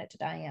was showing it to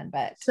Diane,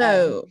 but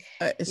so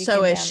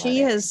as she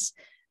has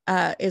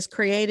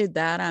created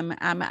that,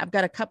 I've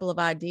got a couple of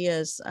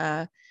ideas,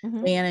 Diane,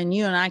 and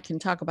you and I can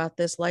talk about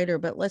this later,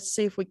 but let's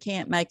see if we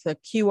can't make the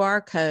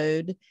QR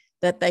code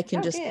that they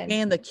can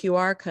scan the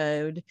QR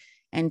code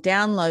and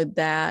download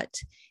that.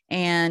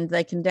 And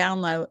they'll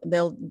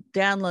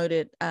download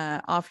it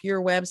off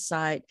your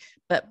website.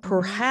 But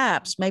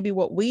perhaps maybe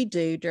what we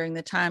do during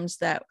the times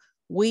that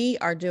we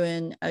are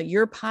doing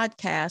your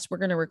podcast, we're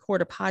going to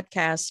record a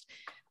podcast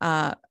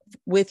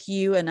with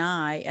you and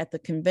I at the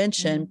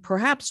convention.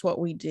 Perhaps what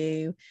we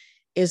do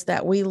is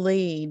that we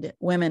lead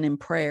women in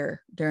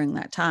prayer during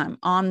that time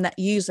on that,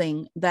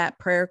 using that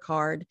prayer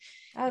card.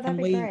 Oh,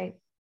 that'd be great.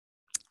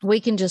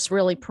 We can just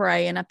really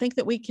pray. And I think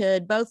that we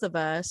could, both of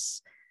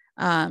us,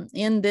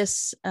 in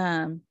this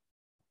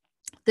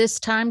this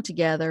time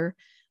together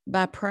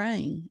by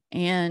praying.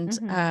 And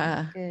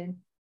I'm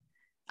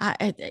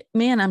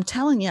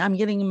telling you, I'm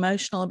getting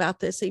emotional about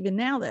this even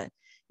now, that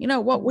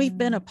what we've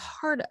been a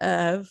part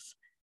of,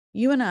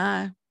 you and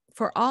I,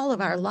 for all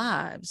of our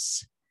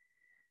lives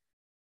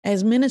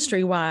as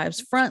ministry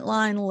wives,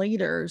 frontline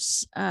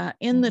leaders,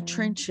 in the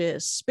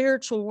trenches,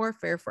 spiritual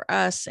warfare for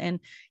us. And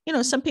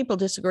some people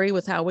disagree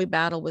with how we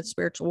battle with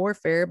spiritual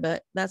warfare,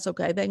 but that's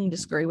okay. They can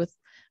disagree with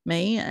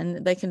me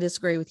and they can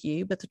disagree with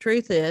you. But the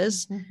truth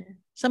is,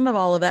 some of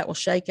all of that will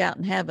shake out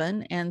in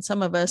heaven. And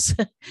some of us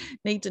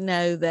need to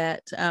know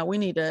that we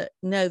need to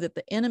know that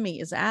the enemy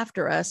is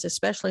after us,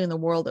 especially in the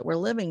world that we're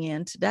living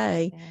in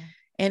today. Yeah.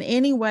 And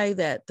any way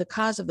that the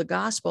cause of the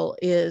gospel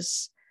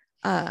is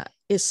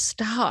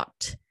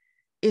stopped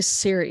is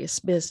serious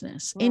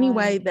business. Right. Any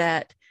way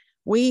that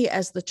we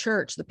as the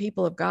church, the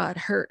people of God,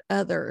 hurt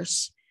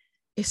others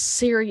is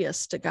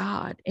serious to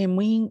God. And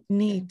we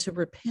need to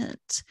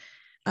repent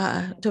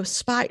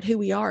despite who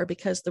we are,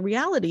 because the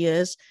reality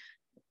is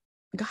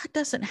God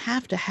doesn't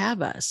have to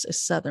have us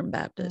as Southern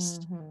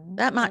Baptist.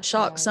 That might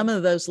shock some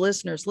of those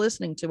listeners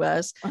listening to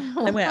us.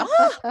 They went,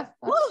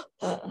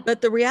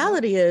 but the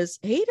reality is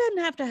he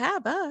doesn't have to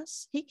have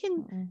us. He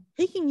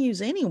can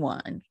use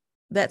anyone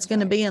that's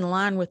going to be in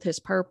line with his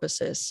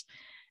purposes.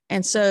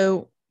 And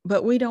so,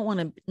 but we don't want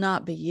to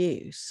not be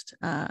used.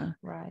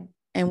 Right.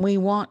 And we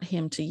want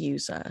him to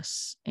use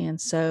us. And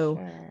so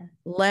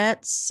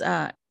let's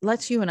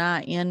you and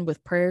I end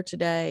with prayer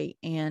today.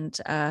 And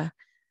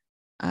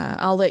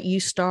I'll let you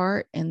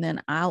start and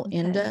then I'll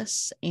end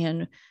us.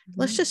 And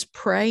let's just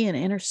pray and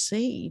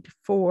intercede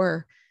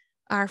for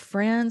our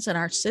friends and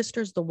our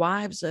sisters, the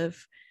wives of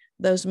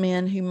those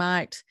men who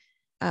might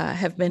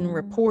have been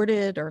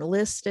reported or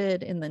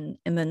listed in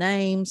the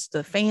names,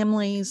 the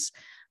families,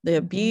 the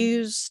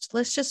abused.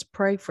 Let's just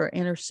pray for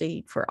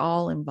intercede for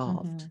all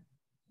involved.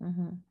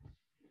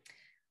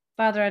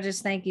 Father, I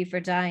just thank you for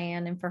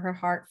Diane and for her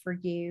heart for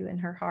you and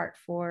her heart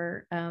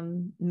for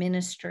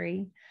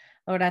ministry.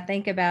 Lord, I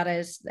think about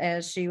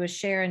as she was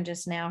sharing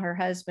just now, her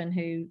husband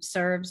who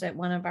serves at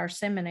one of our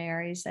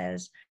seminaries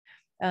as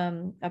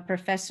a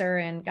professor.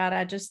 And God,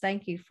 I just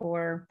thank you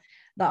for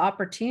the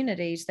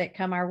opportunities that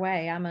come our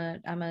way. I'm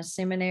a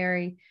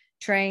seminary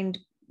trained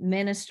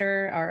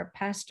minister or a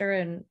pastor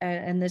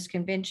in this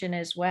convention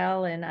as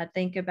well. And I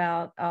think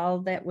about all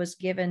that was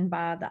given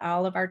by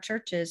all of our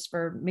churches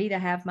for me to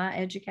have my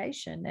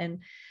education. And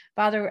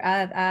Father,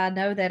 I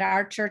know that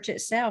our church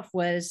itself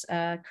was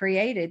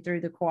created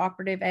through the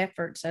cooperative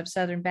efforts of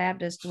Southern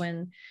Baptist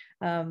when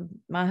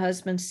my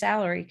husband's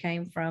salary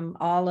came from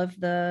all of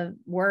the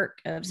work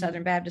of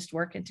Southern Baptist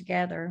working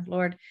together.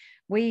 Lord,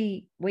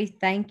 we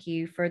thank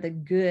you for the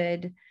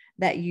good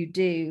that you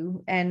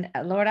do. And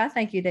Lord, I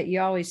thank you that you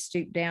always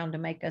stoop down to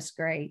make us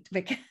great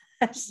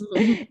because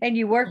and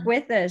you work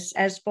with us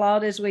as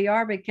flawed as we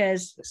are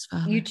because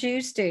you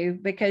choose to,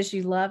 because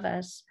you love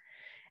us.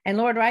 And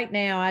Lord, right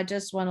now, I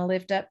just want to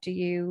lift up to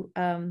you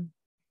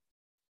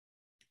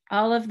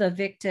all of the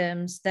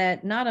victims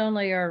that not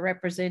only are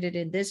represented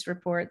in this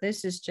report,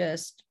 this is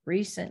just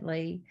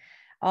recently,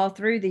 all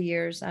through the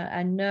years,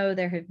 I know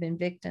there have been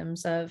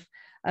victims of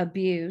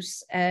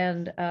abuse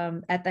and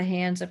at the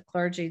hands of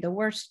clergy, the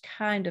worst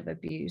kind of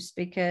abuse,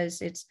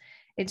 because it's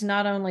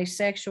not only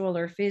sexual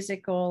or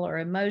physical or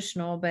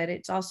emotional, but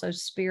it's also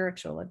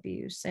spiritual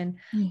abuse. And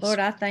yes, Lord,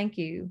 I thank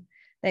you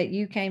that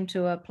you came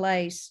to a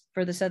place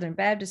for the Southern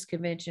Baptist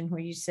Convention where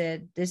you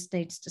said, this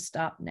needs to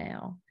stop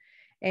now.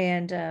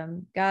 And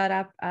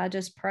God, I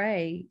just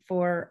pray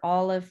for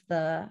all of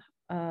the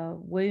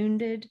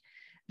wounded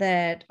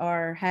that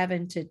are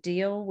having to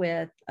deal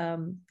with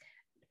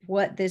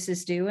what this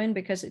is doing,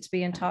 because it's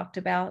being talked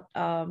about.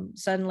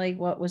 Suddenly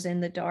what was in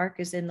the dark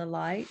is in the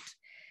light.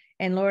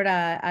 And Lord,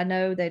 I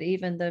know that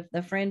even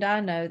the friend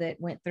I know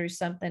that went through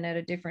something at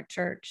a different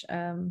church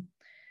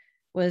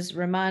was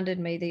reminded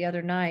me the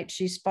other night,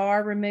 she's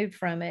far removed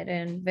from it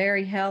and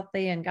very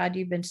healthy. And God,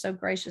 you've been so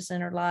gracious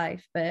in her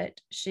life. But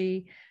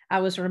I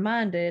was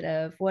reminded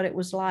of what it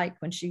was like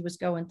when she was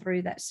going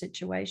through that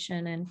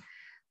situation. And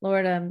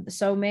Lord,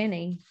 so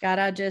many, God,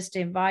 I just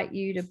invite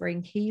you to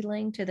bring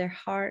healing to their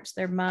hearts,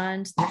 their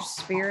minds, their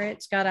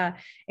spirits. God, I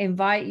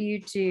invite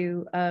you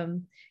to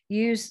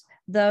use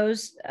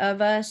those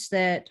of us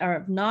that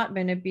have not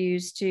been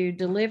abused to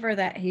deliver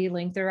that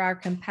healing through our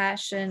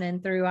compassion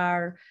and through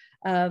our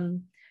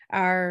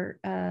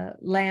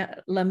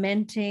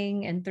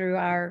lamenting and through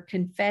our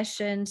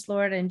confessions,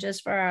 Lord, and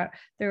just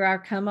through our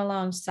come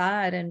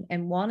alongside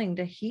and wanting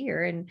to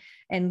hear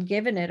and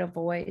giving it a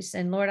voice.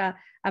 And Lord,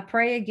 I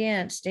pray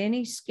against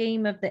any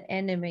scheme of the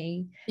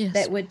enemy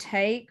that would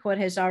take what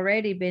has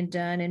already been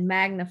done and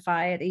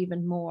magnify it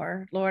even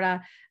more. Lord,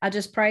 I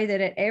just pray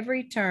that at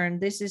every turn,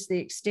 this is the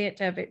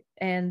extent of it,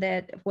 and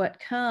that what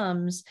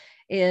comes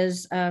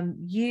is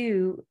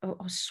you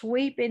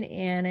sweeping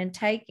in and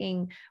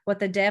taking what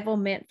the devil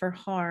meant for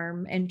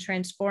harm and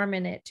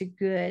transforming it to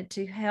good,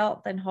 to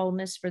health and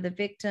wholeness for the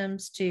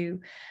victims, to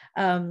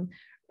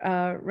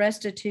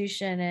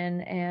restitution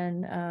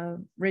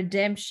and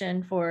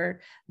redemption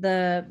for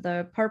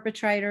the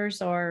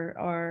perpetrators,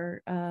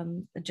 or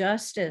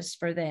justice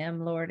for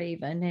them, Lord,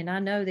 even. And I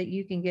know that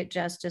you can get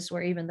justice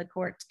where even the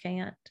courts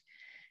can't.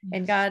 Yes.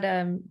 And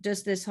God,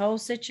 just this whole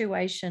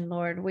situation,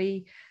 Lord,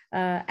 we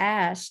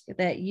ask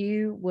that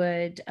you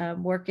would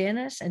work in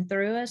us and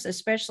through us,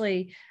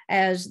 especially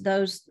as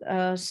those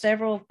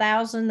several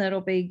thousand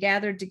that'll be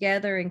gathered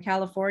together in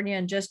California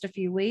in just a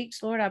few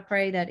weeks. Lord, I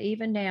pray that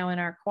even now in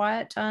our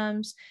quiet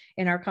times,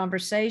 in our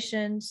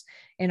conversations,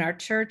 in our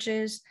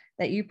churches,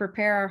 that you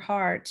prepare our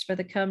hearts for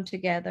the come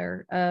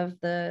together of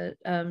the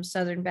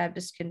Southern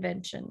Baptist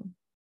Convention.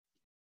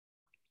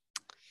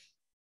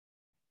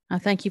 I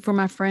thank you for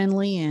my friend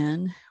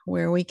Leanne,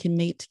 where we can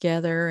meet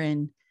together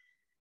and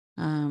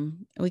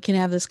we can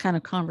have this kind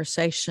of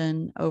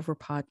conversation over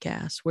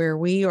podcast, where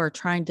we are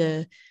trying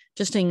to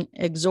just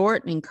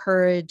exhort and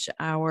encourage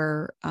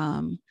our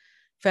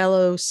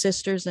fellow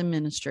sisters in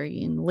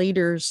ministry and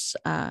leaders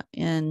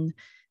in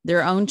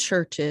their own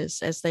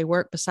churches as they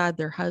work beside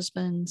their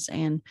husbands,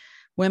 and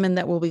women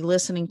that will be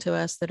listening to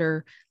us that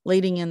are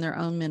leading in their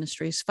own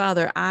ministries.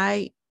 Father,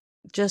 I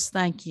just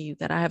thank you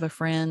that I have a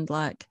friend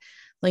like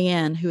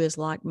Leanne who is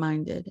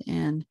like-minded,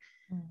 and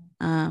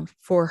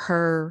for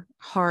her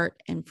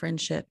heart and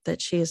friendship that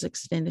she has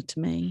extended to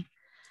me.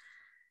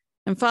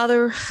 And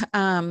Father,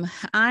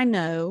 I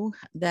know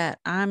that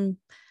I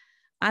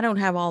don't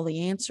have all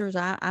the answers.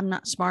 I'm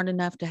not smart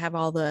enough to have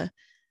all the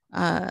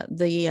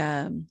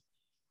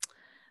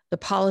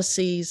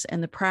policies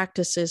and the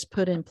practices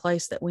put in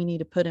place that we need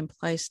to put in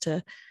place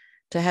to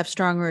have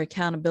stronger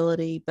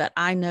accountability. But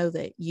I know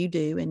that you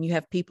do, and you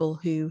have people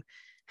who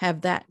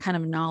have that kind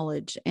of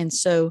knowledge. And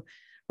so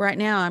right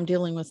now I'm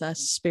dealing with us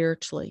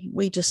spiritually.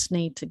 We just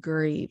need to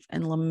grieve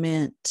and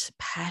lament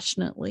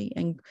passionately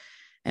and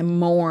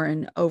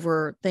mourn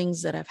over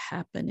things that have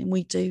happened. And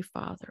we do,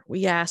 Father.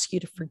 We ask you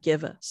to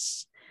forgive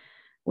us.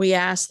 We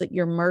ask that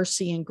your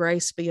mercy and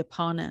grace be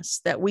upon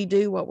us, that we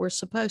do what we're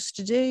supposed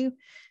to do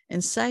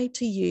and say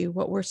to you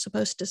what we're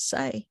supposed to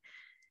say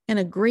in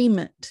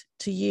agreement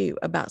to you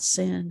about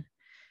sin.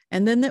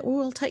 And then that we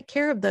will take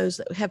care of those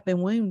that have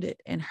been wounded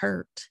and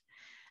hurt,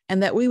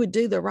 and that we would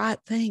do the right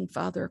thing,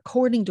 Father,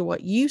 according to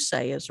what you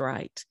say is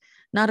right,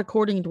 not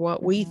according to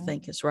what we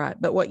think is right,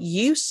 but what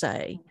you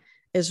say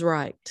is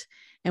right,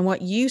 and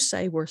what you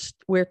say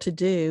we're to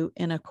do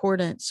in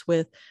accordance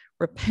with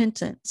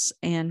repentance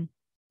and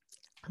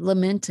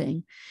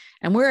lamenting.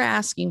 And we're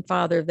asking,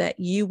 Father, that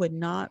you would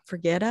not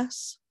forget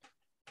us,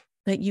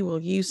 that you will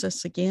use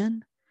us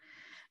again,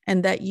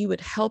 and that you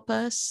would help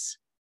us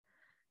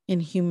in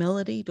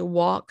humility to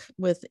walk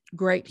with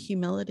great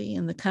humility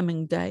in the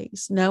coming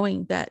days,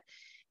 knowing that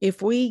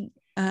if we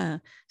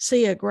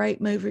see a great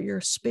move of your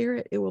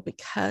Spirit, it will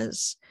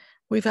because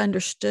we've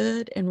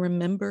understood and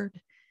remembered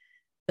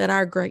that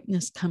our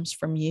greatness comes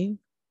from you,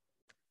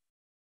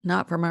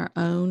 not from our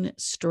own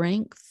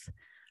strength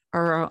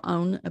or our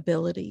own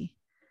ability,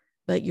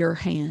 but your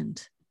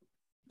hand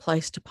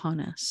placed upon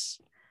us.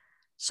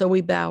 So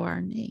we bow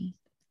our knee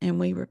and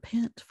we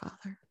repent,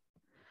 Father.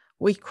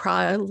 We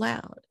cry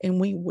aloud and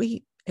we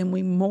weep and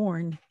we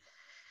mourn,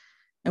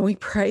 and we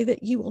pray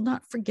that you will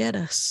not forget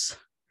us,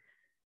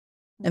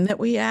 and that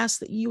we ask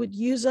that you would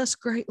use us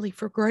greatly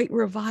for great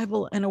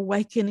revival and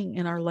awakening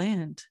in our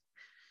land,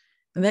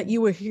 and that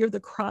you would hear the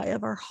cry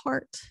of our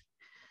heart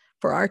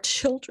for our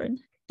children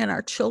and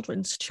our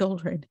children's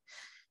children,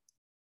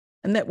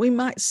 and that we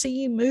might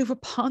see you move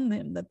upon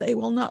them, that they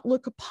will not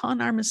look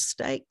upon our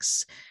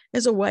mistakes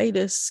as a way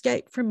to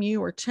escape from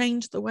you or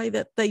change the way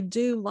that they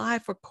do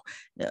life or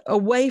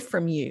away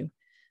from you,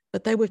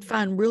 but they would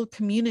find real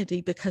community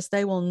because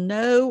they will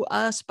know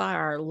us by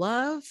our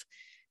love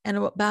and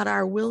about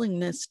our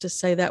willingness to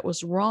say that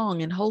was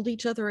wrong and hold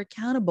each other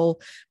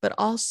accountable, but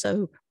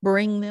also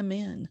bring them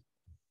in.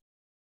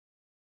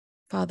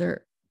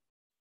 Father,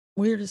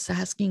 we're just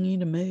asking you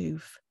to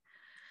move.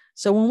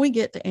 So when we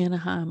get to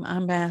Anaheim,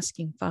 I'm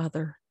asking,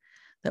 Father,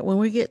 that when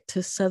we get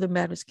to Southern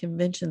Baptist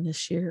Convention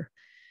this year,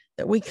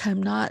 that we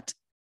come not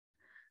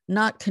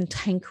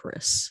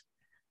cantankerous,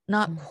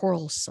 not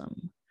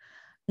quarrelsome,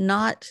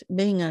 not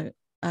being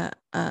a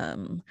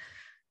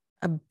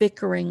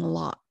bickering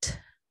lot,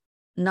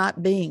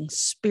 not being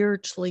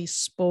spiritually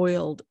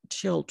spoiled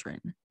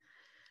children,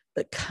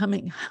 but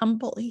coming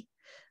humbly,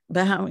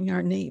 bowing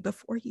our knee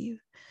before you,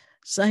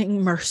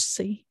 saying,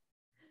 mercy,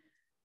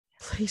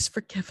 please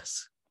forgive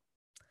us.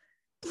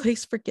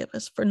 Please forgive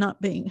us for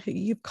not being who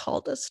you've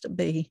called us to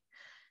be.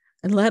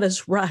 And let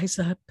us rise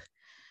up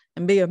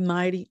and be a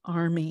mighty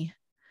army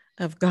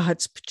of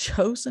God's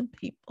chosen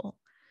people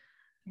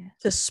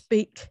to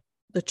speak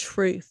the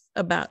truth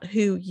about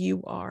who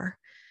you are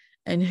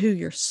and who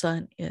your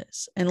Son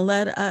is. And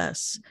let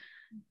us,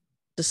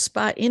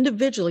 despite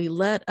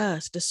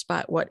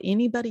what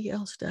anybody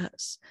else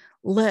does,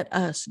 let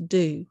us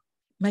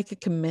make a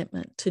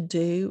commitment to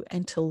do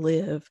and to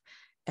live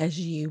as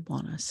you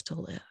want us to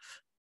live.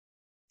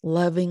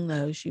 Loving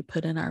those you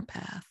put in our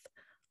path,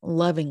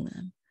 loving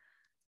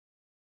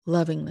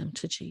them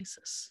to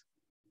Jesus.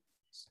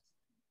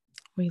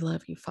 We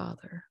love you,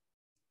 Father.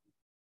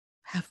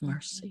 Have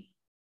mercy.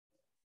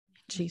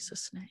 In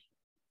Jesus' name.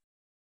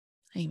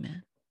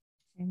 Amen.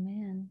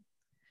 Amen.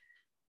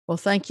 Well,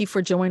 thank you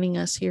for joining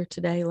us here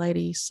today,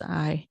 ladies.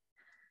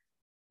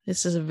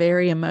 This is a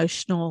very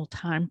emotional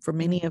time for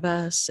many of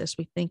us as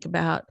we think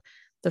about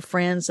the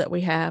friends that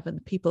we have and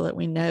the people that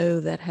we know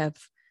that have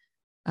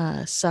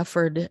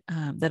suffered,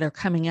 that are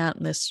coming out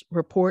in this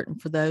report.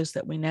 And for those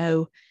that we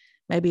know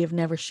maybe have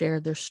never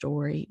shared their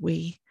story,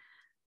 we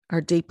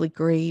are deeply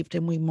grieved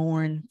and we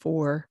mourn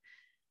for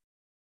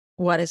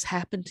what has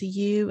happened to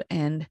you.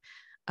 And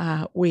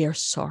we are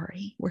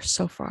sorry. We're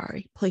so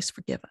sorry. Please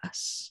forgive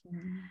us.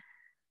 Mm-hmm.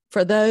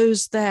 For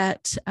those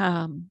that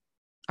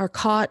are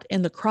caught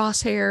in the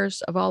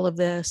crosshairs of all of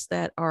this,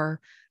 that are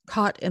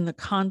caught in the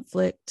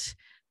conflict,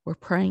 we're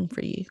praying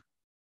for you.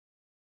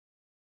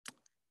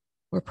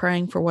 We're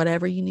praying for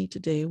whatever you need to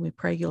do. We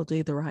pray you'll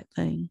do the right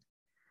thing.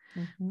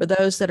 Mm-hmm. For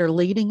those that are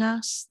leading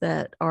us,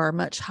 that are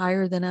much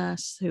higher than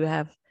us, who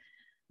have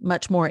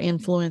much more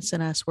influence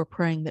than us, we're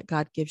praying that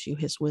God gives you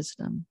his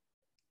wisdom,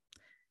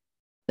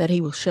 that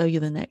he will show you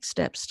the next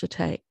steps to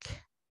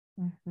take,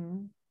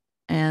 mm-hmm.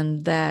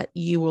 and that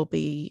you will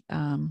be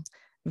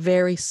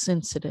very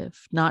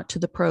sensitive, not to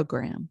the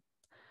program,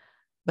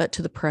 but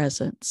to the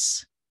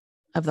presence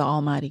of the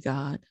Almighty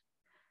God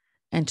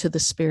and to the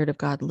Spirit of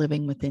God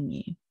living within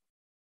you.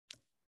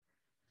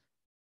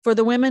 For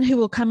the women who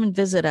will come and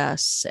visit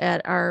us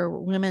at our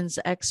Women's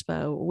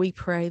Expo, we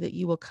pray that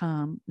you will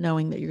come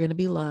knowing that you're going to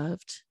be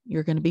loved,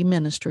 you're going to be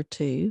ministered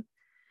to,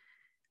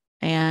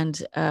 and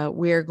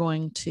we're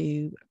going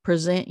to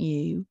present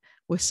you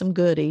with some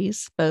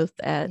goodies, both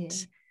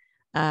at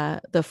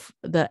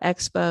the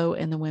expo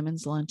and the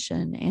women's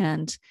luncheon.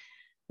 And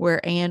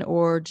where Ann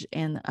Orge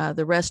and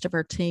the rest of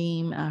her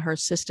team, her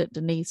assistant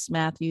Denise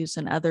Matthews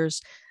and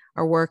others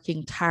are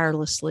working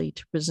tirelessly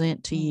to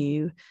present to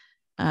you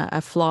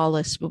a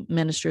flawless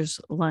ministers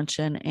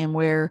luncheon, and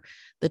where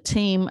the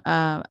team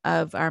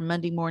of our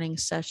Monday morning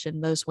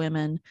session, those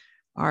women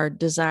are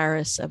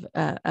desirous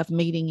of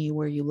meeting you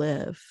where you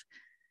live.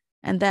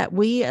 And that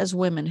we as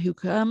women who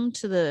come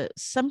to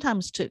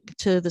sometimes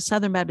to the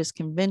Southern Baptist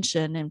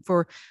Convention, and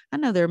I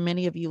know there are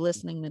many of you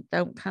listening that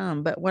don't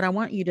come, but what I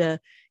want you're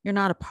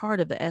not a part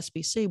of the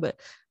SBC, but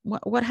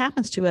what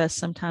happens to us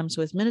sometimes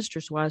with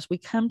Ministers Wives, we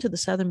come to the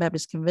Southern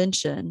Baptist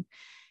Convention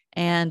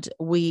and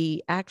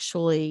we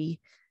actually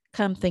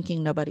come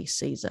thinking nobody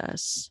sees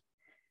us.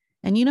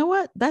 And you know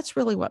what? That's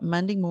really what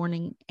Monday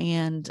morning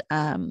and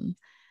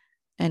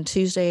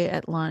Tuesday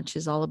at lunch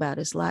is all about,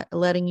 is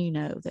letting you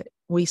know that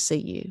we see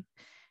you.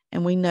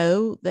 And we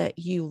know that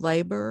you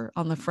labor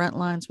on the front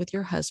lines with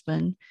your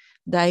husband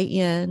day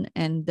in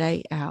and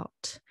day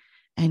out,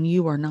 and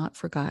you are not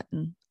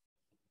forgotten.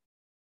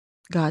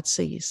 God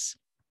sees,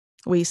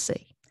 we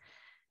see,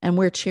 and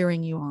we're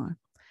cheering you on.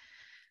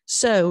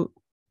 So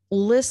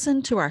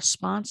listen to our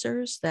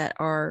sponsors that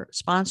are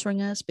sponsoring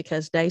us,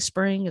 because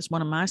Dayspring is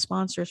one of my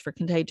sponsors for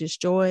Contagious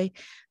Joy.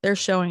 They're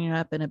showing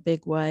up in a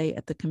big way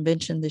at the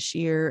convention this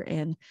year,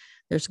 and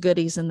there's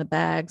goodies in the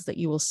bags that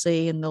you will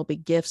see, and there'll be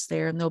gifts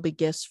there, and there'll be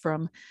gifts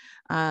from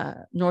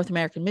North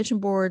American Mission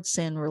Board,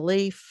 Send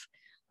Relief.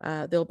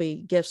 There'll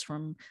be gifts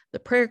from the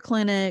Prayer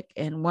Clinic,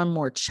 and One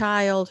More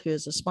Child, who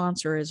is a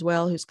sponsor as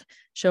well, who's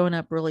showing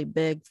up really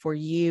big for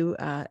you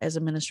as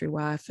a ministry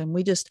wife. And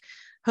we just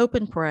hope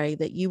and pray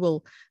that you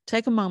will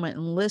take a moment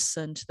and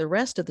listen to the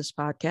rest of this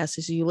podcast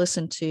as you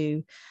listen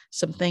to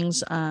some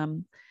things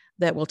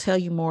that will tell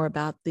you more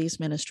about these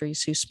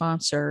ministries who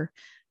sponsor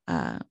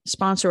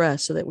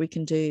us so that we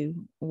can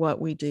do what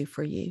we do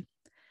for you.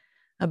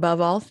 Above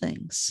all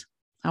things,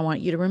 I want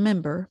you to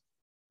remember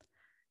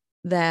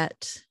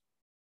that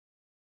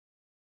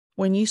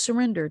when you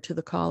surrender to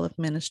the call of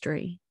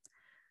ministry,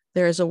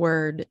 there is a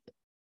word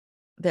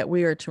that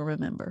we are to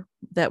remember,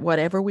 that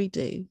whatever we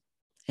do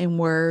in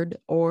word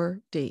or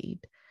deed,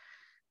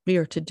 we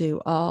are to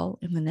do all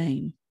in the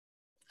name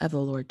of the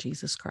Lord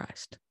Jesus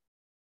Christ.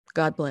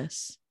 God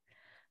bless.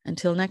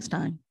 Until next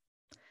time,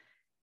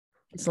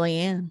 it's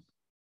Leanne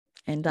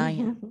and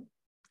Diane,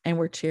 and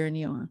we're cheering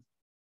you on.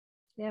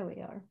 Yeah, we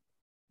are.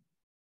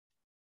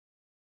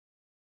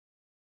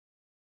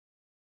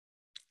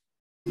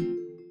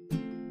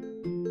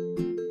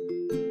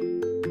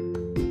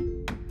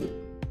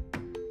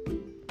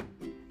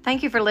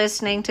 Thank you for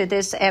listening to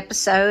this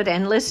episode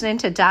and listening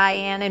to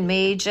Diane and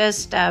me.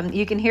 Just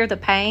you can hear the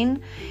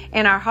pain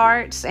in our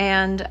hearts,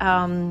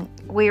 and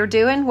we are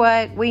doing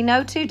what we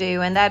know to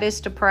do, and that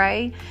is to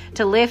pray,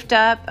 to lift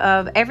up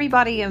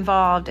everybody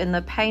involved in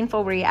the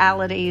painful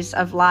realities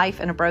of life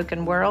in a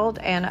broken world,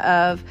 and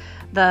of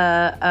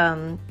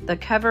the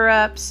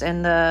cover-ups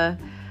and the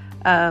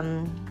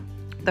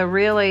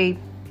really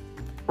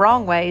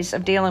wrong ways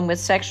of dealing with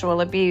sexual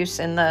abuse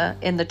in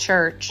the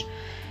church.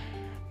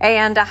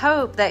 And I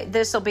hope that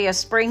this will be a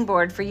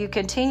springboard for you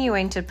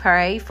continuing to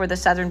pray for the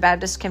Southern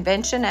Baptist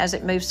Convention as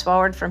it moves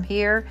forward from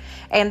here,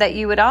 and that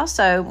you would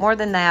also, more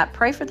than that,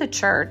 pray for the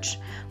church.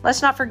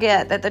 Let's not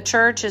forget that the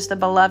church is the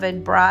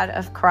beloved bride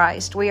of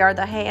Christ. We are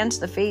the hands,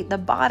 the feet, the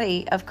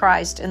body of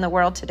Christ in the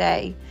world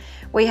today.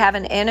 We have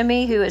an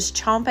enemy who is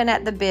chomping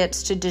at the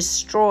bits to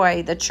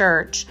destroy the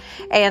church.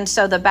 And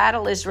so the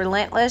battle is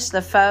relentless.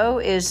 The foe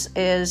is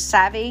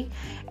savvy.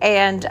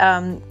 And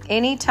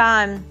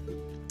anytime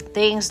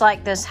things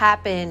like this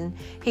happen,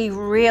 he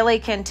really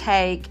can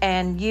take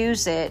and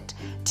use it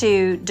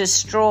to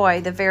destroy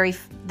the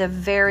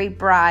very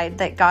bride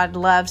that God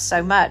loves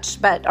so much,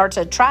 or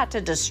to try to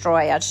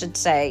destroy, I should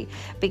say,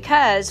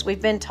 because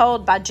we've been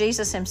told by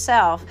Jesus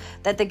himself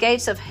that the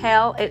gates of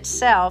hell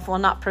itself will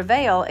not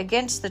prevail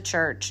against the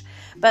church.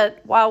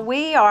 But while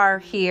we are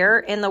here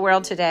in the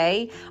world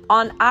today,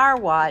 on our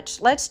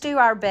watch, let's do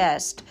our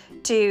best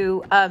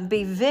to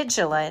be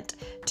vigilant,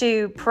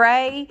 to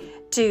pray,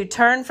 to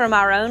turn from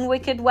our own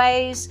wicked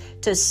ways,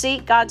 to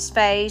seek God's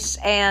face,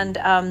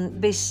 and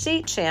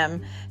beseech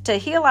him to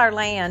heal our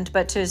land,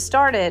 but to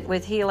start it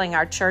with healing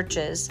our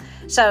churches.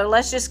 So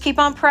let's just keep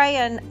on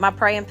praying, my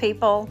praying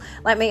people.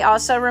 Let me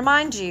also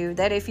remind you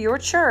that if your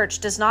church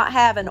does not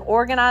have an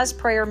organized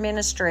prayer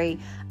ministry,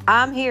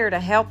 I'm here to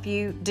help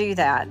you do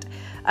that.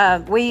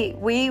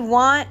 We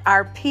want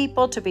our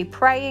people to be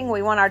praying.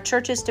 We want our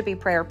churches to be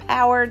prayer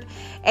powered.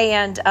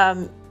 And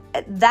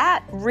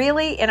that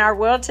really in our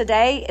world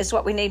today is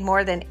what we need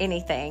more than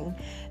anything.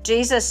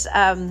 Jesus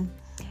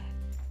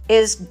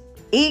is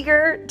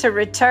eager to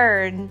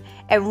return.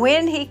 And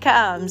when he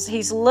comes,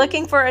 he's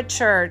looking for a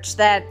church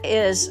that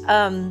is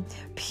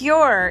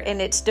pure in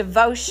its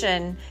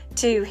devotion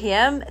to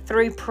him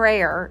through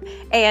prayer.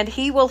 And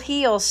he will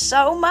heal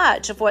so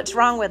much of what's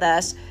wrong with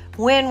us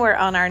when we're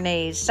on our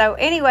knees. So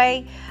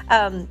anyway,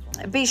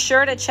 be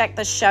sure to check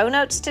the show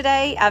notes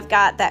today. I've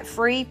got that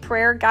free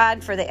prayer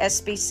guide for the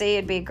SBC.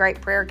 It'd be a great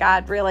prayer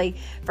guide really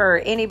for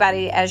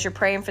anybody as you're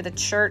praying for the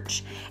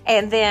church.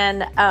 And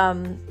then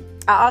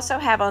I also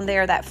have on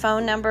there that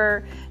phone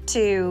number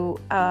to,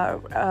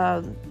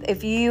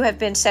 if you have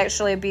been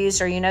sexually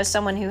abused or you know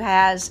someone who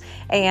has,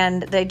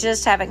 and they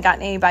just haven't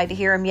gotten anybody to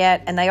hear them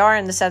yet, and they are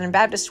in the Southern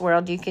Baptist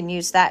world, you can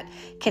use that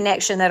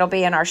connection that'll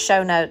be in our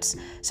show notes.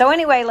 So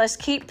anyway, let's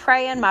keep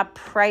praying, my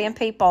praying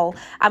people.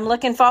 I'm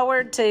looking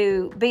forward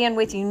to being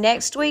with you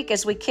next week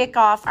as we kick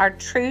off our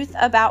Truth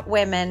About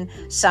Women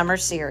summer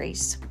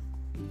series.